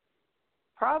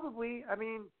 Probably. I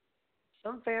mean,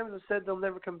 some fans have said they'll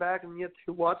never come back, and yet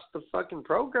they watch the fucking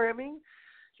programming.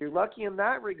 You're lucky in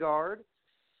that regard.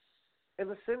 In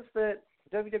the sense that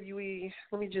WWE,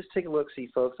 let me just take a look, see,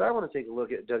 folks. I want to take a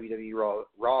look at WWE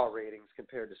Raw ratings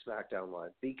compared to SmackDown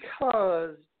Live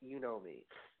because you know me.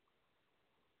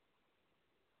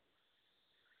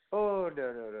 Oh,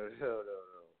 no.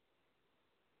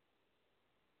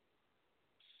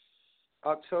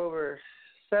 October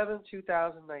 7th,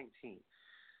 2019.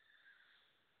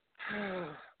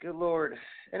 Good Lord.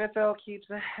 NFL keeps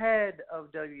ahead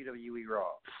of WWE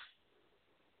Raw.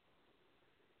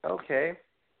 Okay.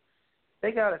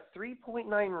 They got a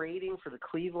 3.9 rating for the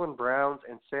Cleveland Browns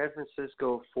and San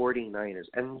Francisco 49ers.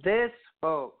 And this,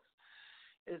 folks,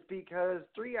 is because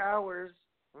 3 hours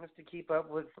just to keep up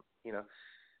with,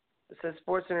 it says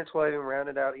Sports Center 12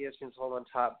 rounded out ESPN's hold on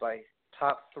top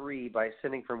 3 by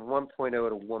sending from 1.0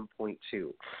 to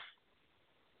 1.2.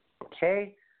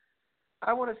 Okay?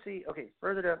 I want to see,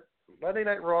 further down, Monday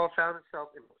Night Raw found itself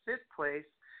in 5th place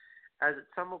as it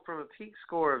tumbled from a peak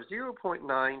score of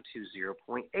 0.9 to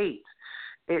 0.8.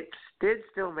 It did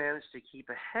still manage to keep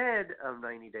ahead of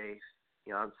 90 Day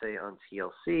Fiancé on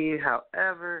TLC,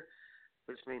 however,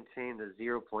 which maintained the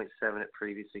 0.7 it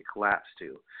previously collapsed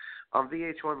to. On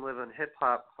VH1 Live on Hip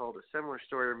Hop held a similar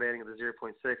story remaining at the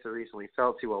 0.6 it recently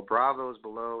fell to, while Bravo's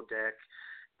Below Deck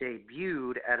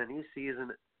debuted at an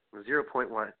E-season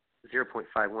 0.5,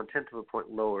 1/10 of a point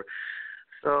lower.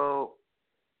 So,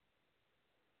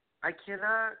 I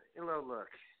cannot, look.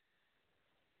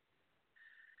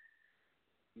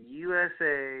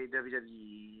 USA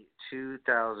WWE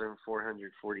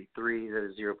 2,443, that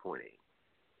is 0.8.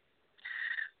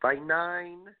 By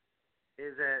 9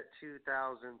 is at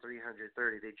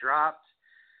 2,330. They dropped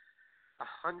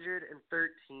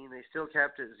 113. They still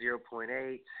kept it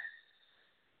 0.8.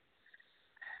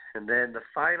 And then the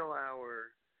final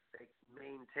hour, they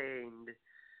maintained,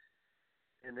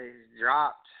 and they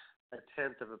dropped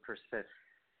 0.1%.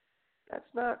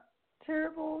 That's not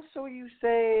terrible, so you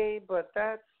say, but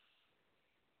that's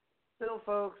still,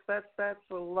 folks, that's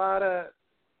a lot of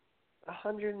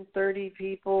 130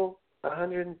 people,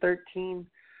 113.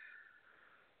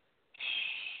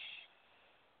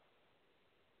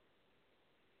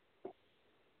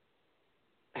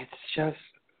 it's just,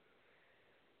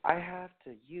 I have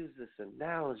to use this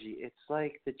analogy. It's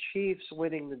like the Chiefs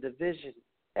winning the division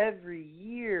every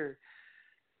year.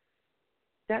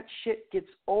 That shit gets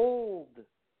old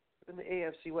in the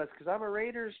AFC West because I'm a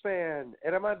Raiders fan,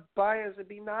 and I'm not biased. It'd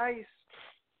be nice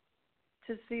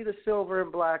to see the silver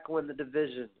and black win the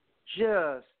division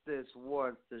just this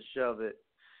once to shove it,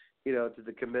 to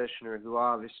the commissioner, who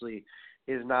obviously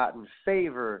is not in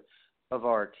favor of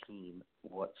our team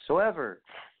whatsoever.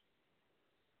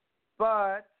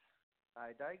 But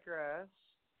I digress.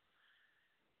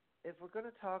 If we're going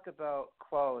to talk about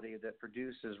quality that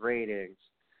produces ratings,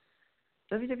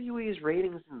 WWE's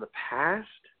ratings in the past,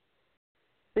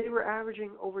 they were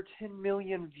averaging over 10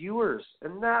 million viewers.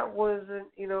 And that wasn't,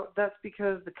 that's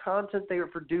because the content they were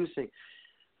producing,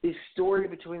 the story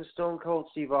between Stone Cold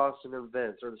Steve Austin and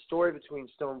Vince, or the story between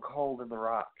Stone Cold and The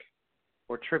Rock,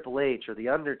 or Triple H, or The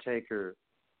Undertaker,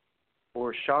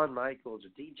 or Shawn Michaels, or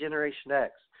D-Generation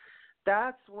X,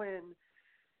 that's when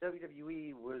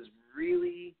WWE was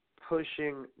really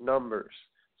pushing numbers.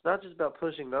 It's not just about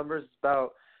pushing numbers. It's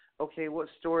about, okay, what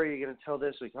story are you going to tell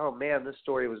this week? Oh, man, this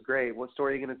story was great. What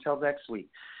story are you going to tell next week?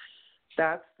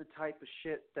 That's the type of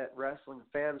shit that wrestling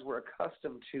fans were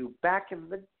accustomed to back in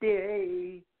the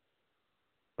day.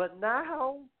 But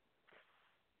now,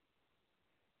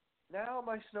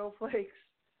 my snowflakes,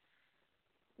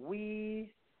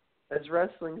 we as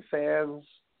wrestling fans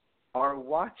are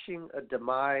watching a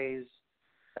demise,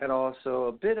 and also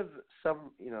a bit of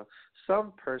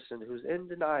some person who's in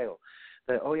denial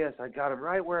that, oh yes, I got him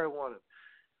right where I want him.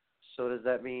 So does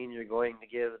that mean you're going to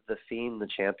give the Fiend the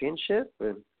championship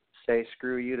and say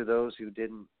screw you to those who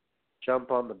didn't jump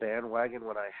on the bandwagon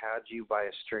when I had you by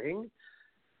a string?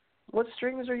 What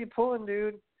strings are you pulling,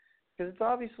 dude? Because it's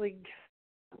obviously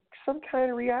some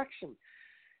kind of reaction.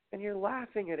 And you're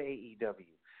laughing at AEW.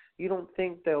 You don't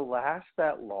think they'll last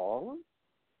that long?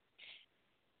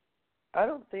 I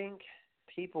don't think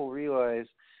people realize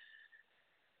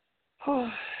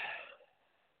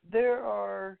there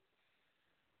are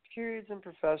periods in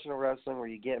professional wrestling where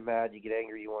you get mad, you get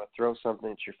angry, you want to throw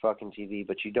something at your fucking TV,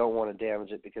 but you don't want to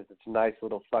damage it because it's a nice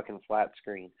little fucking flat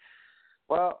screen.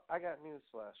 Well, I got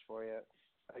newsflash for you.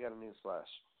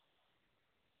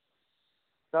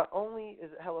 Not only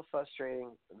is it hella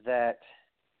frustrating that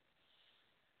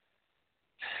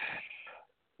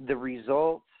the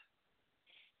result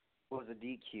was a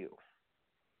DQ,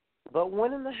 but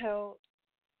when in the hell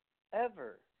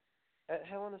ever at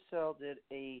Hell in a Cell did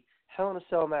a Hell in a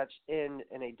Cell match end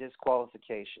in a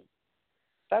disqualification?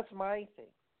 That's my thing.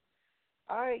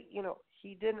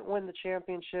 He didn't win the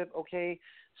championship, okay,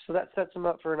 so that sets him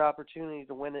up for an opportunity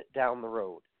to win it down the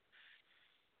road.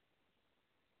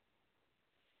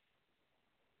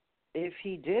 If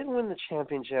he did win the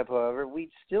championship, however, we'd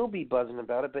still be buzzing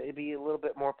about it, but it'd be a little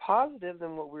bit more positive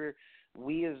than what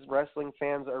we as wrestling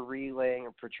fans are relaying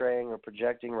or portraying or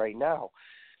projecting right now.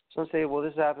 Some say, well,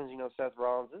 this happens, Seth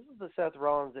Rollins. This is the Seth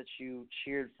Rollins that you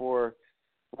cheered for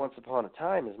once upon a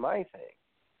time is my thing.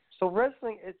 So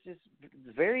wrestling, it's just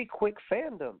very quick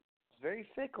fandom. It's very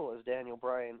fickle, as Daniel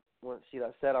Bryan once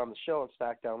said on the show on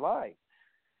SmackDown Live.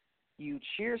 You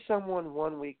cheer someone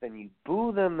one week, then you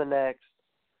boo them the next.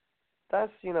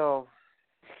 That's, it's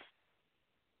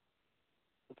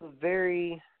a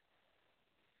very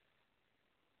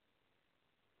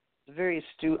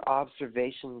astute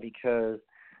observation, because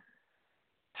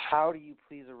how do you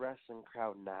please a wrestling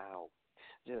crowd now?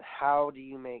 Just how do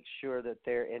you make sure that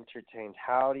they're entertained?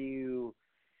 How do you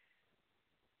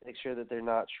make sure that they're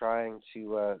not trying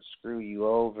to screw you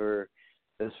over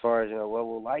as far as, well,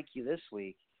 we'll like you this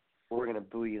week, we're going to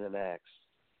boo you the next.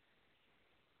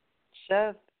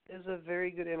 Seth is a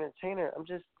very good entertainer.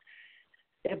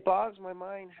 It bogs my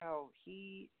mind how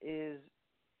he is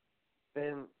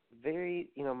been very,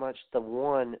 much the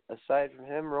one, aside from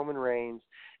him, Roman Reigns.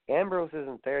 Ambrose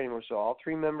isn't there anymore, so all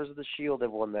three members of the Shield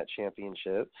have won that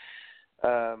championship.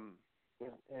 And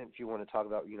if you want to talk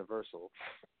about Universal,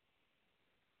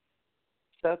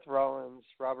 Seth Rollins,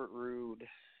 Robert Roode,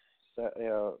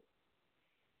 not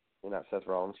Seth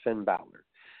Rollins, Finn Balor,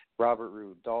 Robert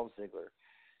Roode, Dolph Ziggler,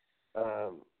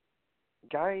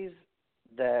 guys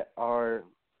that are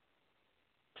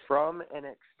from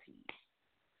NXT.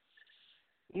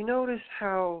 You notice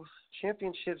how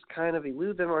championships kind of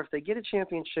elude them, or if they get a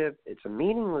championship, it's a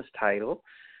meaningless title.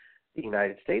 The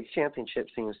United States Championship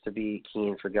seems to be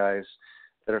keen for guys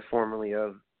that are formerly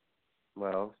of,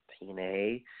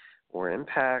 TNA or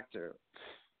Impact, or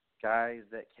guys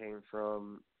that came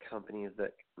from companies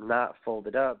that not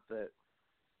folded up, that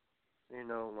you're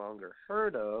no longer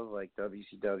heard of, like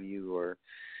WCW or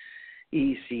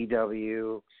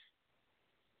ECW.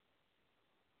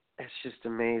 it's just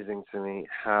amazing to me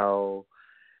how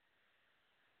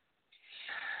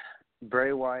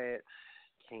Bray Wyatt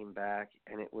came back,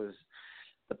 and it was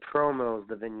the promos,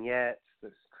 the vignettes,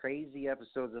 the crazy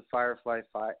episodes of the Firefly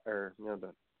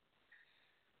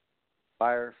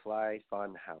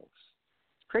Funhouse.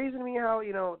 It's crazy to me how,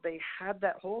 they had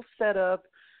that whole setup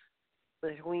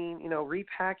between,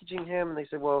 repackaging him, and they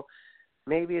said, well,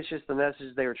 maybe it's just the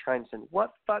message they were trying to send.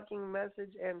 What fucking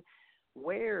message and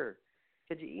where?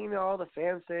 Could you email all the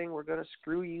fans saying we're going to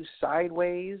screw you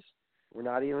sideways? We're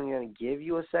not even going to give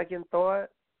you a second thought?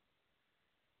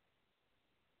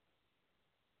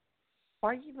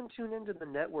 Why even tune into the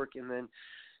network and then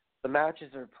the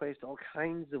matches are placed all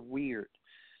kinds of weird?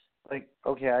 Like,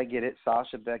 okay, I get it,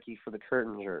 Sasha, Becky for the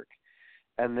curtain jerk.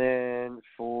 And then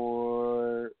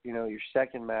for, your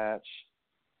second match,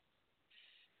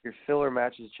 your filler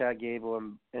match is Chad Gable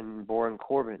and Baron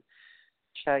Corbin.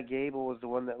 Chad Gable was the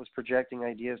one that was projecting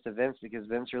ideas to Vince because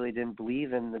Vince really didn't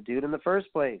believe in the dude in the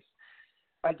first place.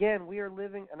 Again, we are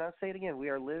living, and I'll say it again, we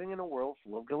are living in a world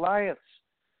full of Goliaths.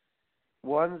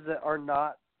 Ones that are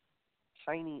not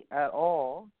tiny at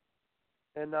all,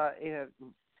 and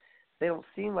they don't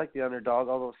seem like the underdog,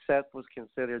 although Seth was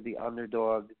considered the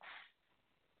underdog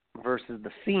versus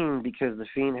the Fiend because the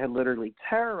Fiend had literally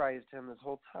terrorized him this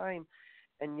whole time,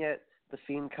 and yet the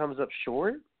Fiend comes up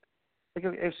short. Like,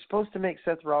 it's supposed to make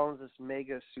Seth Rollins this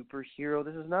mega superhero.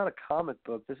 This is not a comic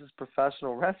book. This is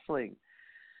professional wrestling.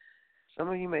 Some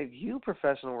of you may view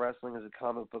professional wrestling as a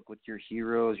comic book with your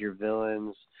heroes, your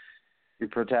villains, your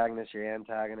protagonists, your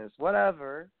antagonists,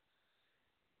 whatever.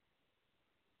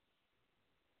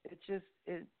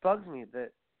 It bugs me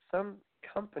that some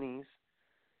companies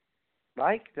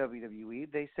like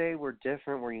WWE, they say we're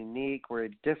different, we're unique, we're a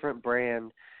different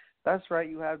brand. That's right,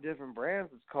 you have different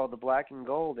brands. It's called the Black and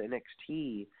Gold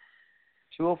NXT.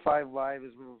 205 Live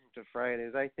is moving to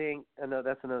Fridays. I think,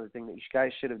 that's another thing, that you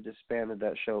guys should have disbanded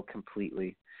that show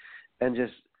completely and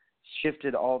just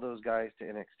shifted all those guys to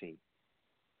NXT.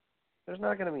 There's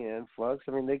not going to be an influx.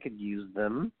 I mean, they could use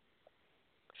them.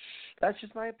 That's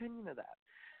just my opinion of that.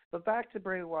 But back to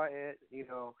Bray Wyatt, his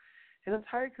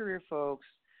entire career, folks,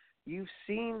 you've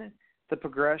seen the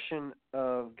progression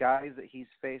of guys that he's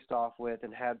faced off with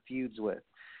and had feuds with,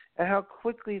 and how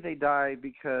quickly they die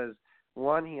because,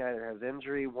 one, he either has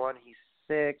injury, one, he's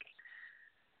sick.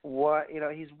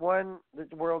 He's won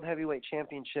the World Heavyweight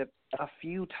Championship a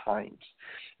few times.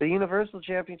 The Universal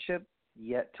Championship,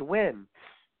 yet to win.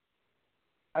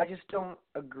 I just don't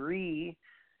agree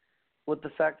with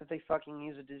the fact that they fucking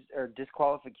use a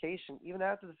disqualification, even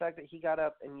after the fact that he got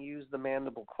up and used the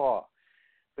mandible claw.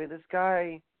 But this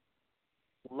guy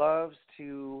loves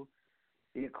to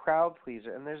be a crowd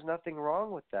pleaser, and there's nothing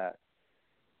wrong with that.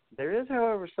 There is,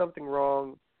 however, something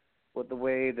wrong with the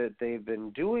way that they've been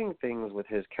doing things with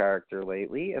his character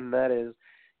lately, and that is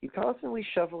you constantly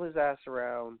shuffle his ass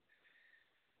around,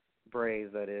 Bray,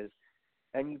 that is,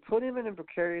 and you put him in a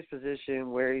precarious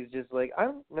position where he's just like, I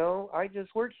don't know, I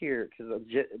just work here. Because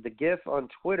the GIF on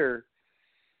Twitter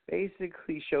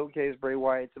basically showcased Bray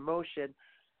Wyatt's emotion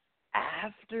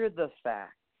after the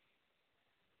fact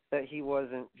that he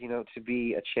wasn't, to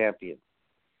be a champion.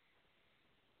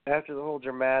 After the whole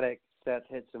dramatic, Seth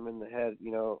hits him in the head,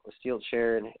 a steel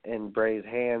chair in Bray's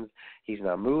hands. He's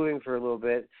not moving for a little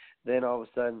bit. Then all of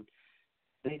a sudden,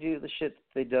 they do the shit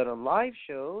they done on live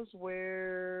shows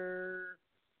where,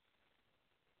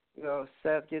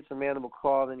 Seth gets a mandible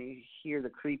claw, then you hear the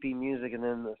creepy music, and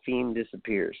then the Fiend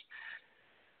disappears.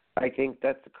 I think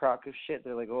that's the crock of shit.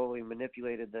 They're like, oh, we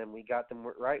manipulated them. We got them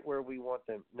right where we want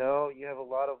them. No, you have a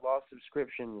lot of lost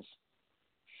subscriptions.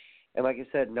 And like I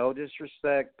said, no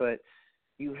disrespect, but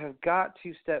you have got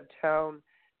to step down,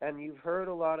 and you've heard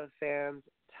a lot of fans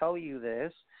tell you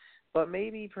this, but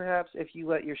maybe perhaps if you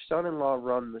let your son-in-law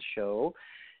run the show,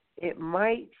 it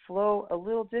might flow a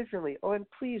little differently. Oh, and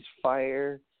please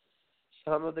fire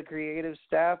some of the creative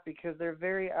staff because they're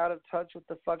very out of touch with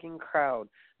the fucking crowd.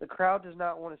 The crowd does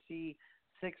not want to see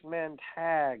six-man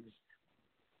tags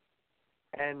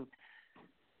and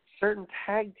certain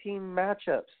tag team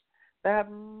matchups that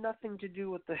have nothing to do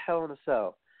with the Hell in a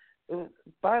Cell.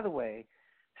 By the way,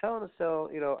 Hell in a Cell,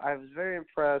 I was very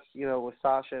impressed, with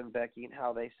Sasha and Becky and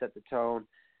how they set the tone.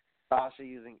 Sasha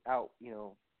using out,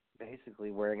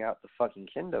 basically wearing out the fucking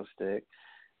kendo stick.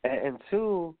 And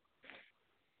two,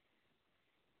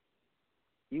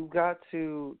 you've got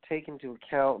to take into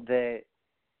account that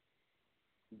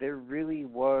there really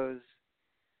was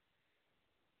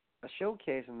a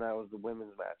showcase, and that was the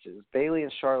women's matches. Bayley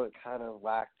and Charlotte kind of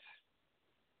lacked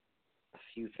a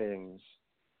few things.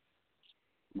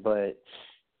 But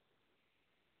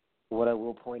what I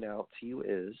will point out to you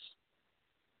is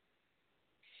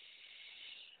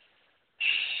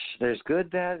there's good,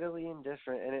 bad, ugly, and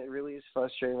different, and it really is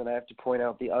frustrating that I have to point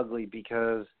out the ugly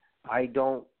because I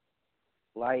don't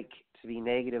like to be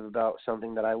negative about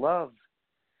something that I love.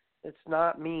 It's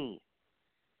not me.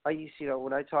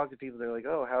 When I talk to people, they're like,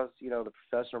 oh, how's, the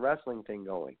professional wrestling thing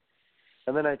going?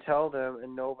 And then I tell them,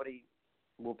 and nobody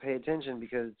will pay attention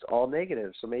because it's all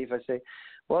negative. So maybe if I say,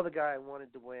 well, the guy I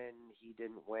wanted to win, he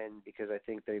didn't win because I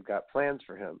think they've got plans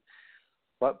for him.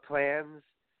 What plans?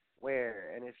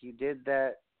 Where? And if you did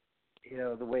that,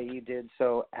 the way you did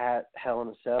so at Hell in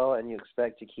a Cell, and you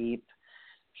expect to keep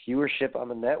viewership on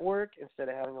the network instead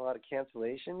of having a lot of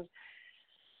cancellations,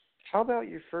 how about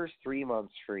your first 3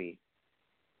 months free,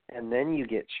 and then you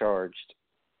get charged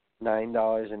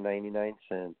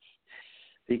 $9.99?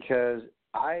 Because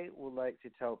I would like to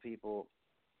tell people,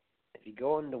 if you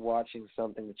go into watching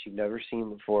something that you've never seen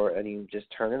before and you just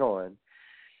turn it on,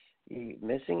 you're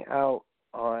missing out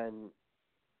on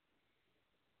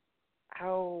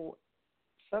how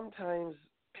sometimes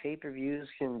pay-per-views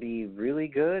can be really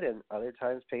good, and other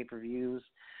times pay-per-views,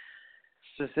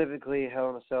 specifically Hell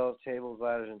in a Cell, tables,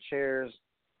 ladders, and chairs,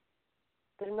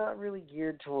 they're not really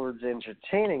geared towards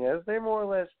entertaining us. They're more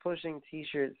or less pushing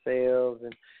T-shirt sales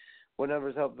and what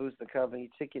numbers help boost the company.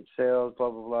 Ticket sales, blah,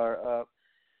 blah, blah, are up.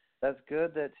 That's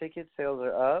good that ticket sales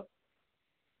are up,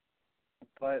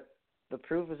 but the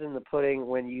proof is in the pudding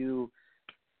when you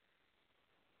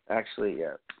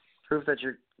proof that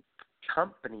your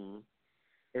company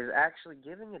is actually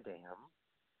giving a damn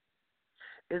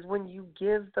is when you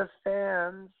give the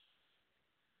fans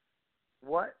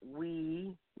what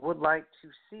we would like to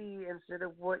see instead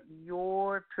of what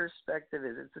your perspective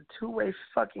is. It's a two-way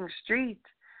fucking street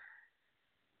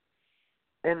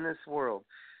in this world.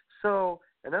 So,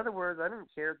 in other words, I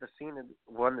didn't care if the Fiend had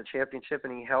won the championship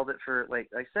and he held it for, like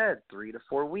I said, 3 to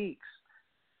 4 weeks,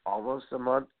 almost a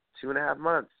month, 2.5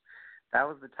 months. That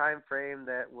was the time frame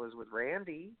that was with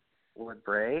Randy, with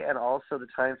Bray, and also the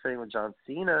time frame with John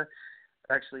Cena.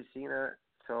 Actually, Cena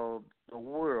told the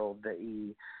world that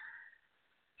he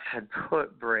had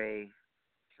put Bray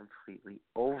completely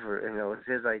over. It was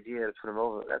his idea to put him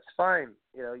over. That's fine.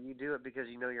 You do it because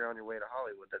you're on your way to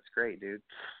Hollywood. That's great, dude.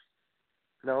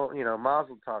 No,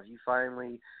 Mazel Tov. You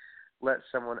finally let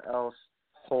someone else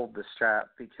hold the strap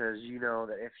because you know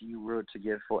that if you were to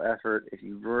give full effort, if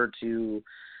you were to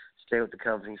stay with the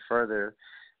company further,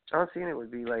 John Cena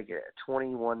would be like a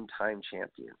 21-time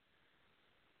champion.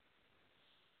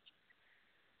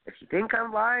 If you think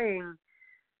I'm lying,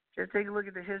 just take a look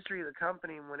at the history of the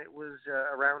company when it was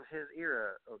around his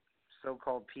era,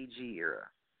 so-called PG era.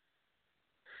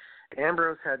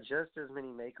 Ambrose had just as many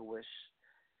Make-A-Wish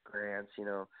grants,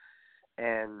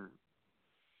 and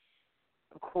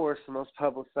of course the most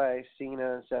publicized,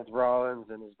 Cena, Seth Rollins,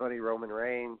 and his buddy Roman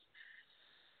Reigns.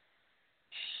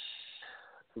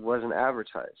 It wasn't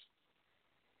advertised.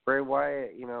 Bray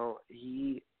Wyatt,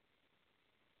 he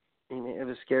have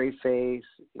a scary face,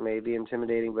 he may be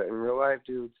intimidating, but in real life,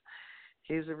 dudes,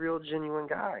 he's a real genuine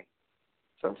guy.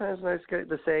 Sometimes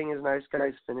the saying is nice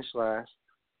guys finish last.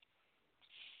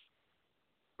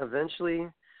 Eventually,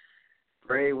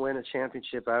 Bray win a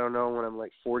championship, I don't know, when I'm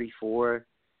like 44,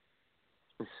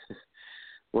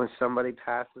 when somebody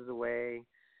passes away.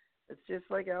 It's just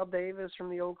like Al Davis from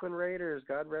the Oakland Raiders.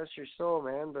 God rest your soul,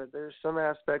 man. But there's some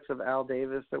aspects of Al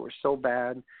Davis that were so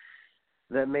bad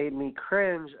that made me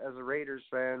cringe as a Raiders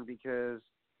fan because,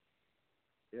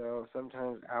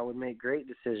 sometimes Al would make great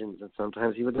decisions and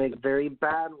sometimes he would make very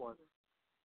bad ones.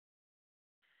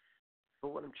 But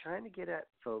what I'm trying to get at,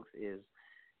 folks, is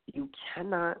you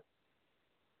cannot,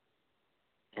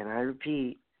 and I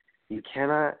repeat, you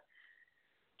cannot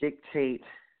dictate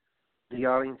the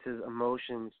audience's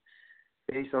emotions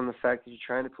based on the fact that you're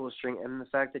trying to pull a string and the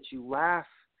fact that you laugh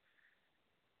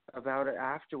about it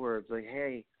afterwards. Like,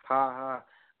 hey, ha ha,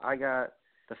 I got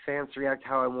the fans to react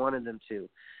how I wanted them to.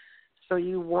 So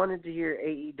you wanted to hear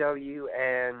AEW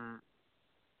and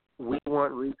we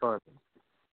want refunds.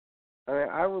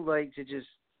 I would like to just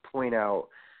point out,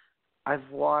 I've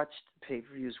watched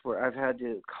pay-per-views where I've had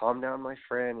to calm down my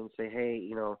friend and say,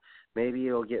 hey, maybe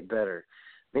it'll get better.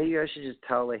 Maybe I should just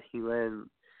tell Lady Lynn,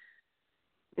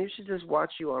 maybe she should just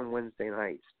watch you on Wednesday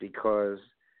nights because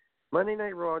Monday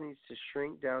Night Raw needs to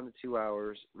shrink down to 2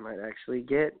 hours. Might actually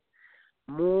get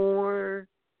more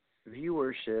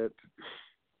viewership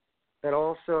and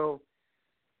also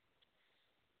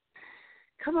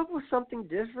come up with something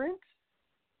different.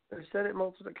 I've said it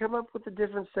multiple times. Come up with a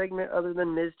different segment other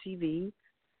than Miz TV.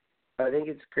 I think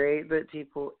it's great that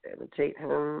people imitate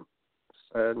him.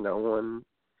 No one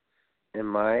in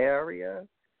my area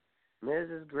Miz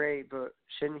is great, but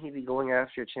shouldn't he be going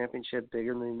after a championship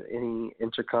bigger than any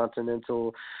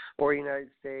Intercontinental or United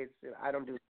States? I don't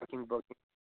do fucking booking,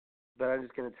 but I'm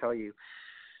just going to tell you,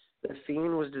 the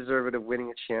Fiend was deserving of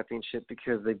winning a championship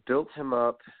because they built him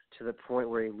up to the point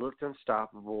where he looked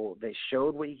unstoppable. They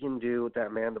showed what he can do with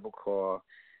that mandible claw,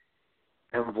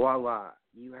 and voila,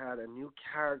 you had a new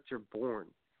character born.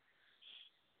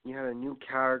 You had a new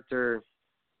character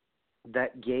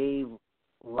that gave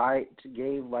light to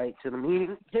the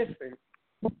meaning different.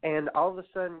 And all of a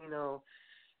sudden,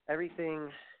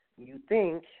 everything you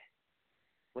think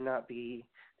would not be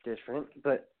different.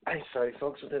 But I'm sorry,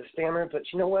 folks, with the stammer, but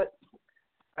you know what?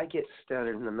 I get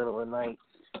stuttered in the middle of the night.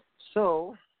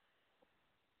 So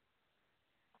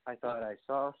I thought I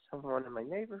saw someone in my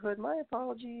neighborhood. My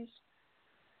apologies.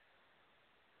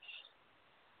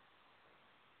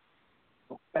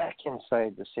 Back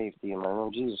inside the safety of my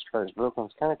room. Jesus Christ,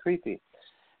 Brooklyn's kind of creepy.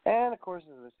 And, of course,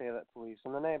 as they say, that police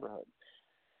in the neighborhood.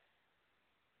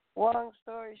 Long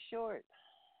story short,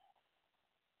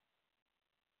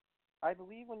 I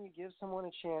believe when you give someone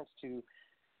a chance to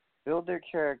build their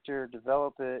character,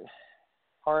 develop it,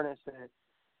 harness it,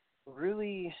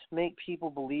 really make people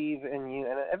believe in you,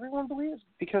 and everyone believes,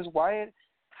 because Wyatt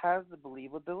has the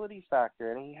believability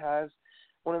factor, and he has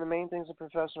one of the main things in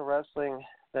professional wrestling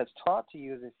that's taught to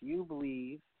you is if you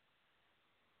believe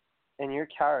in your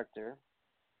character,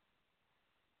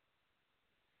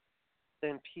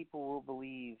 then people will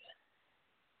believe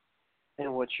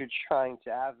in what you're trying to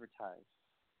advertise.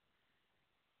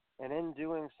 And in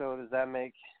doing so, does that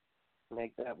make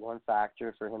that one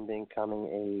factor for him becoming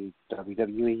a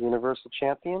WWE Universal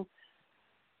Champion?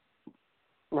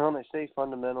 Well, they say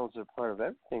fundamentals are part of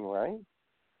everything, right?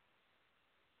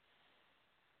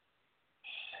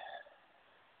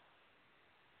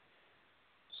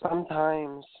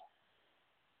 Sometimes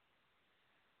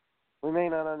we may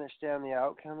not understand the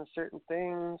outcome of certain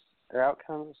things,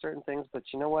 but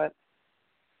you know what?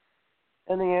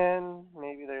 In the end,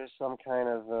 maybe there's some kind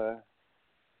of a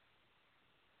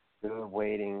good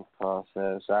waiting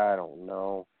process. I don't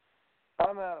know.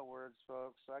 I'm out of words,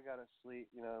 folks. I got to sleep,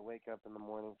 wake up in the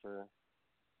morning for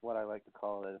what I like to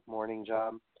call a morning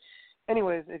job.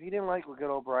 Anyways, if you didn't like what good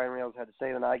old Brian Rails had to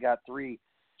say, then I got 3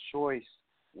 choice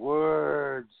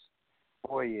words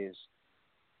for you.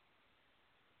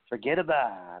 Forget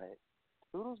about it.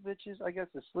 Toodles, bitches. I guess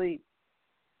to sleep.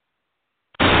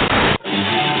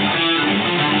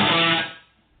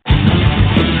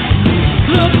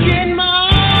 Look in my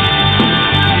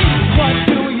eyes, what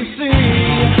do you see?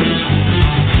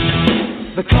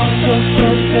 The cost of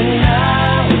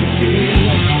personality.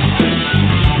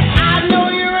 I know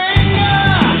your anger,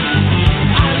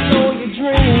 I know your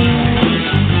dreams.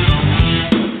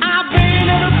 I've been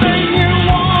everything you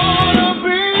wanna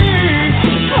be.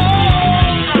 Oh,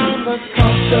 I'm the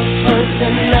cost of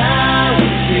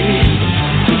personality.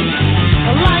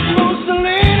 Like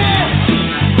Mussolini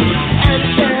and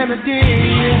Kennedy,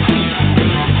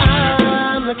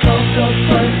 I'm the coast of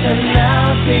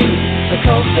personality, the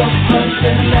coast of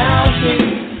personality,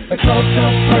 the coast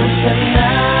of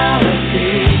personality.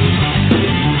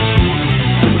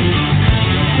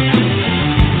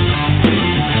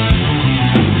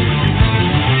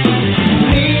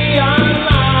 Neon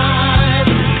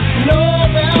lights,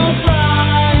 Nobel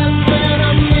Prize, when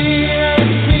I'm near,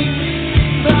 see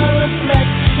the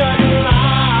reflection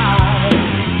light.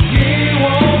 You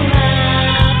won't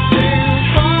have to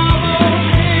follow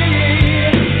me,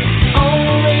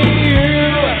 only you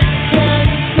can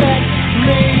set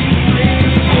me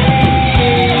free.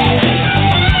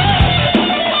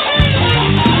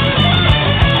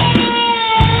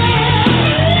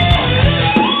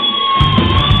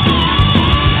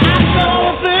 I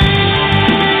don't think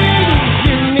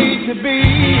you need to be.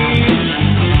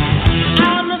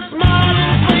 I'm the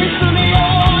smartest face on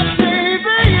your TV.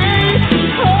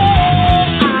 Oh,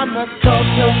 I'm the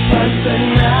cult of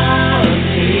personality.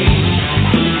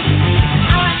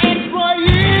 I exploit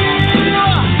you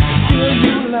till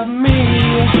you love me.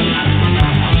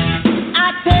 I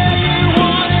tell you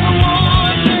 1 and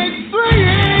 1 makes 3.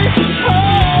 Oh,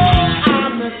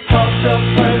 I'm the cult of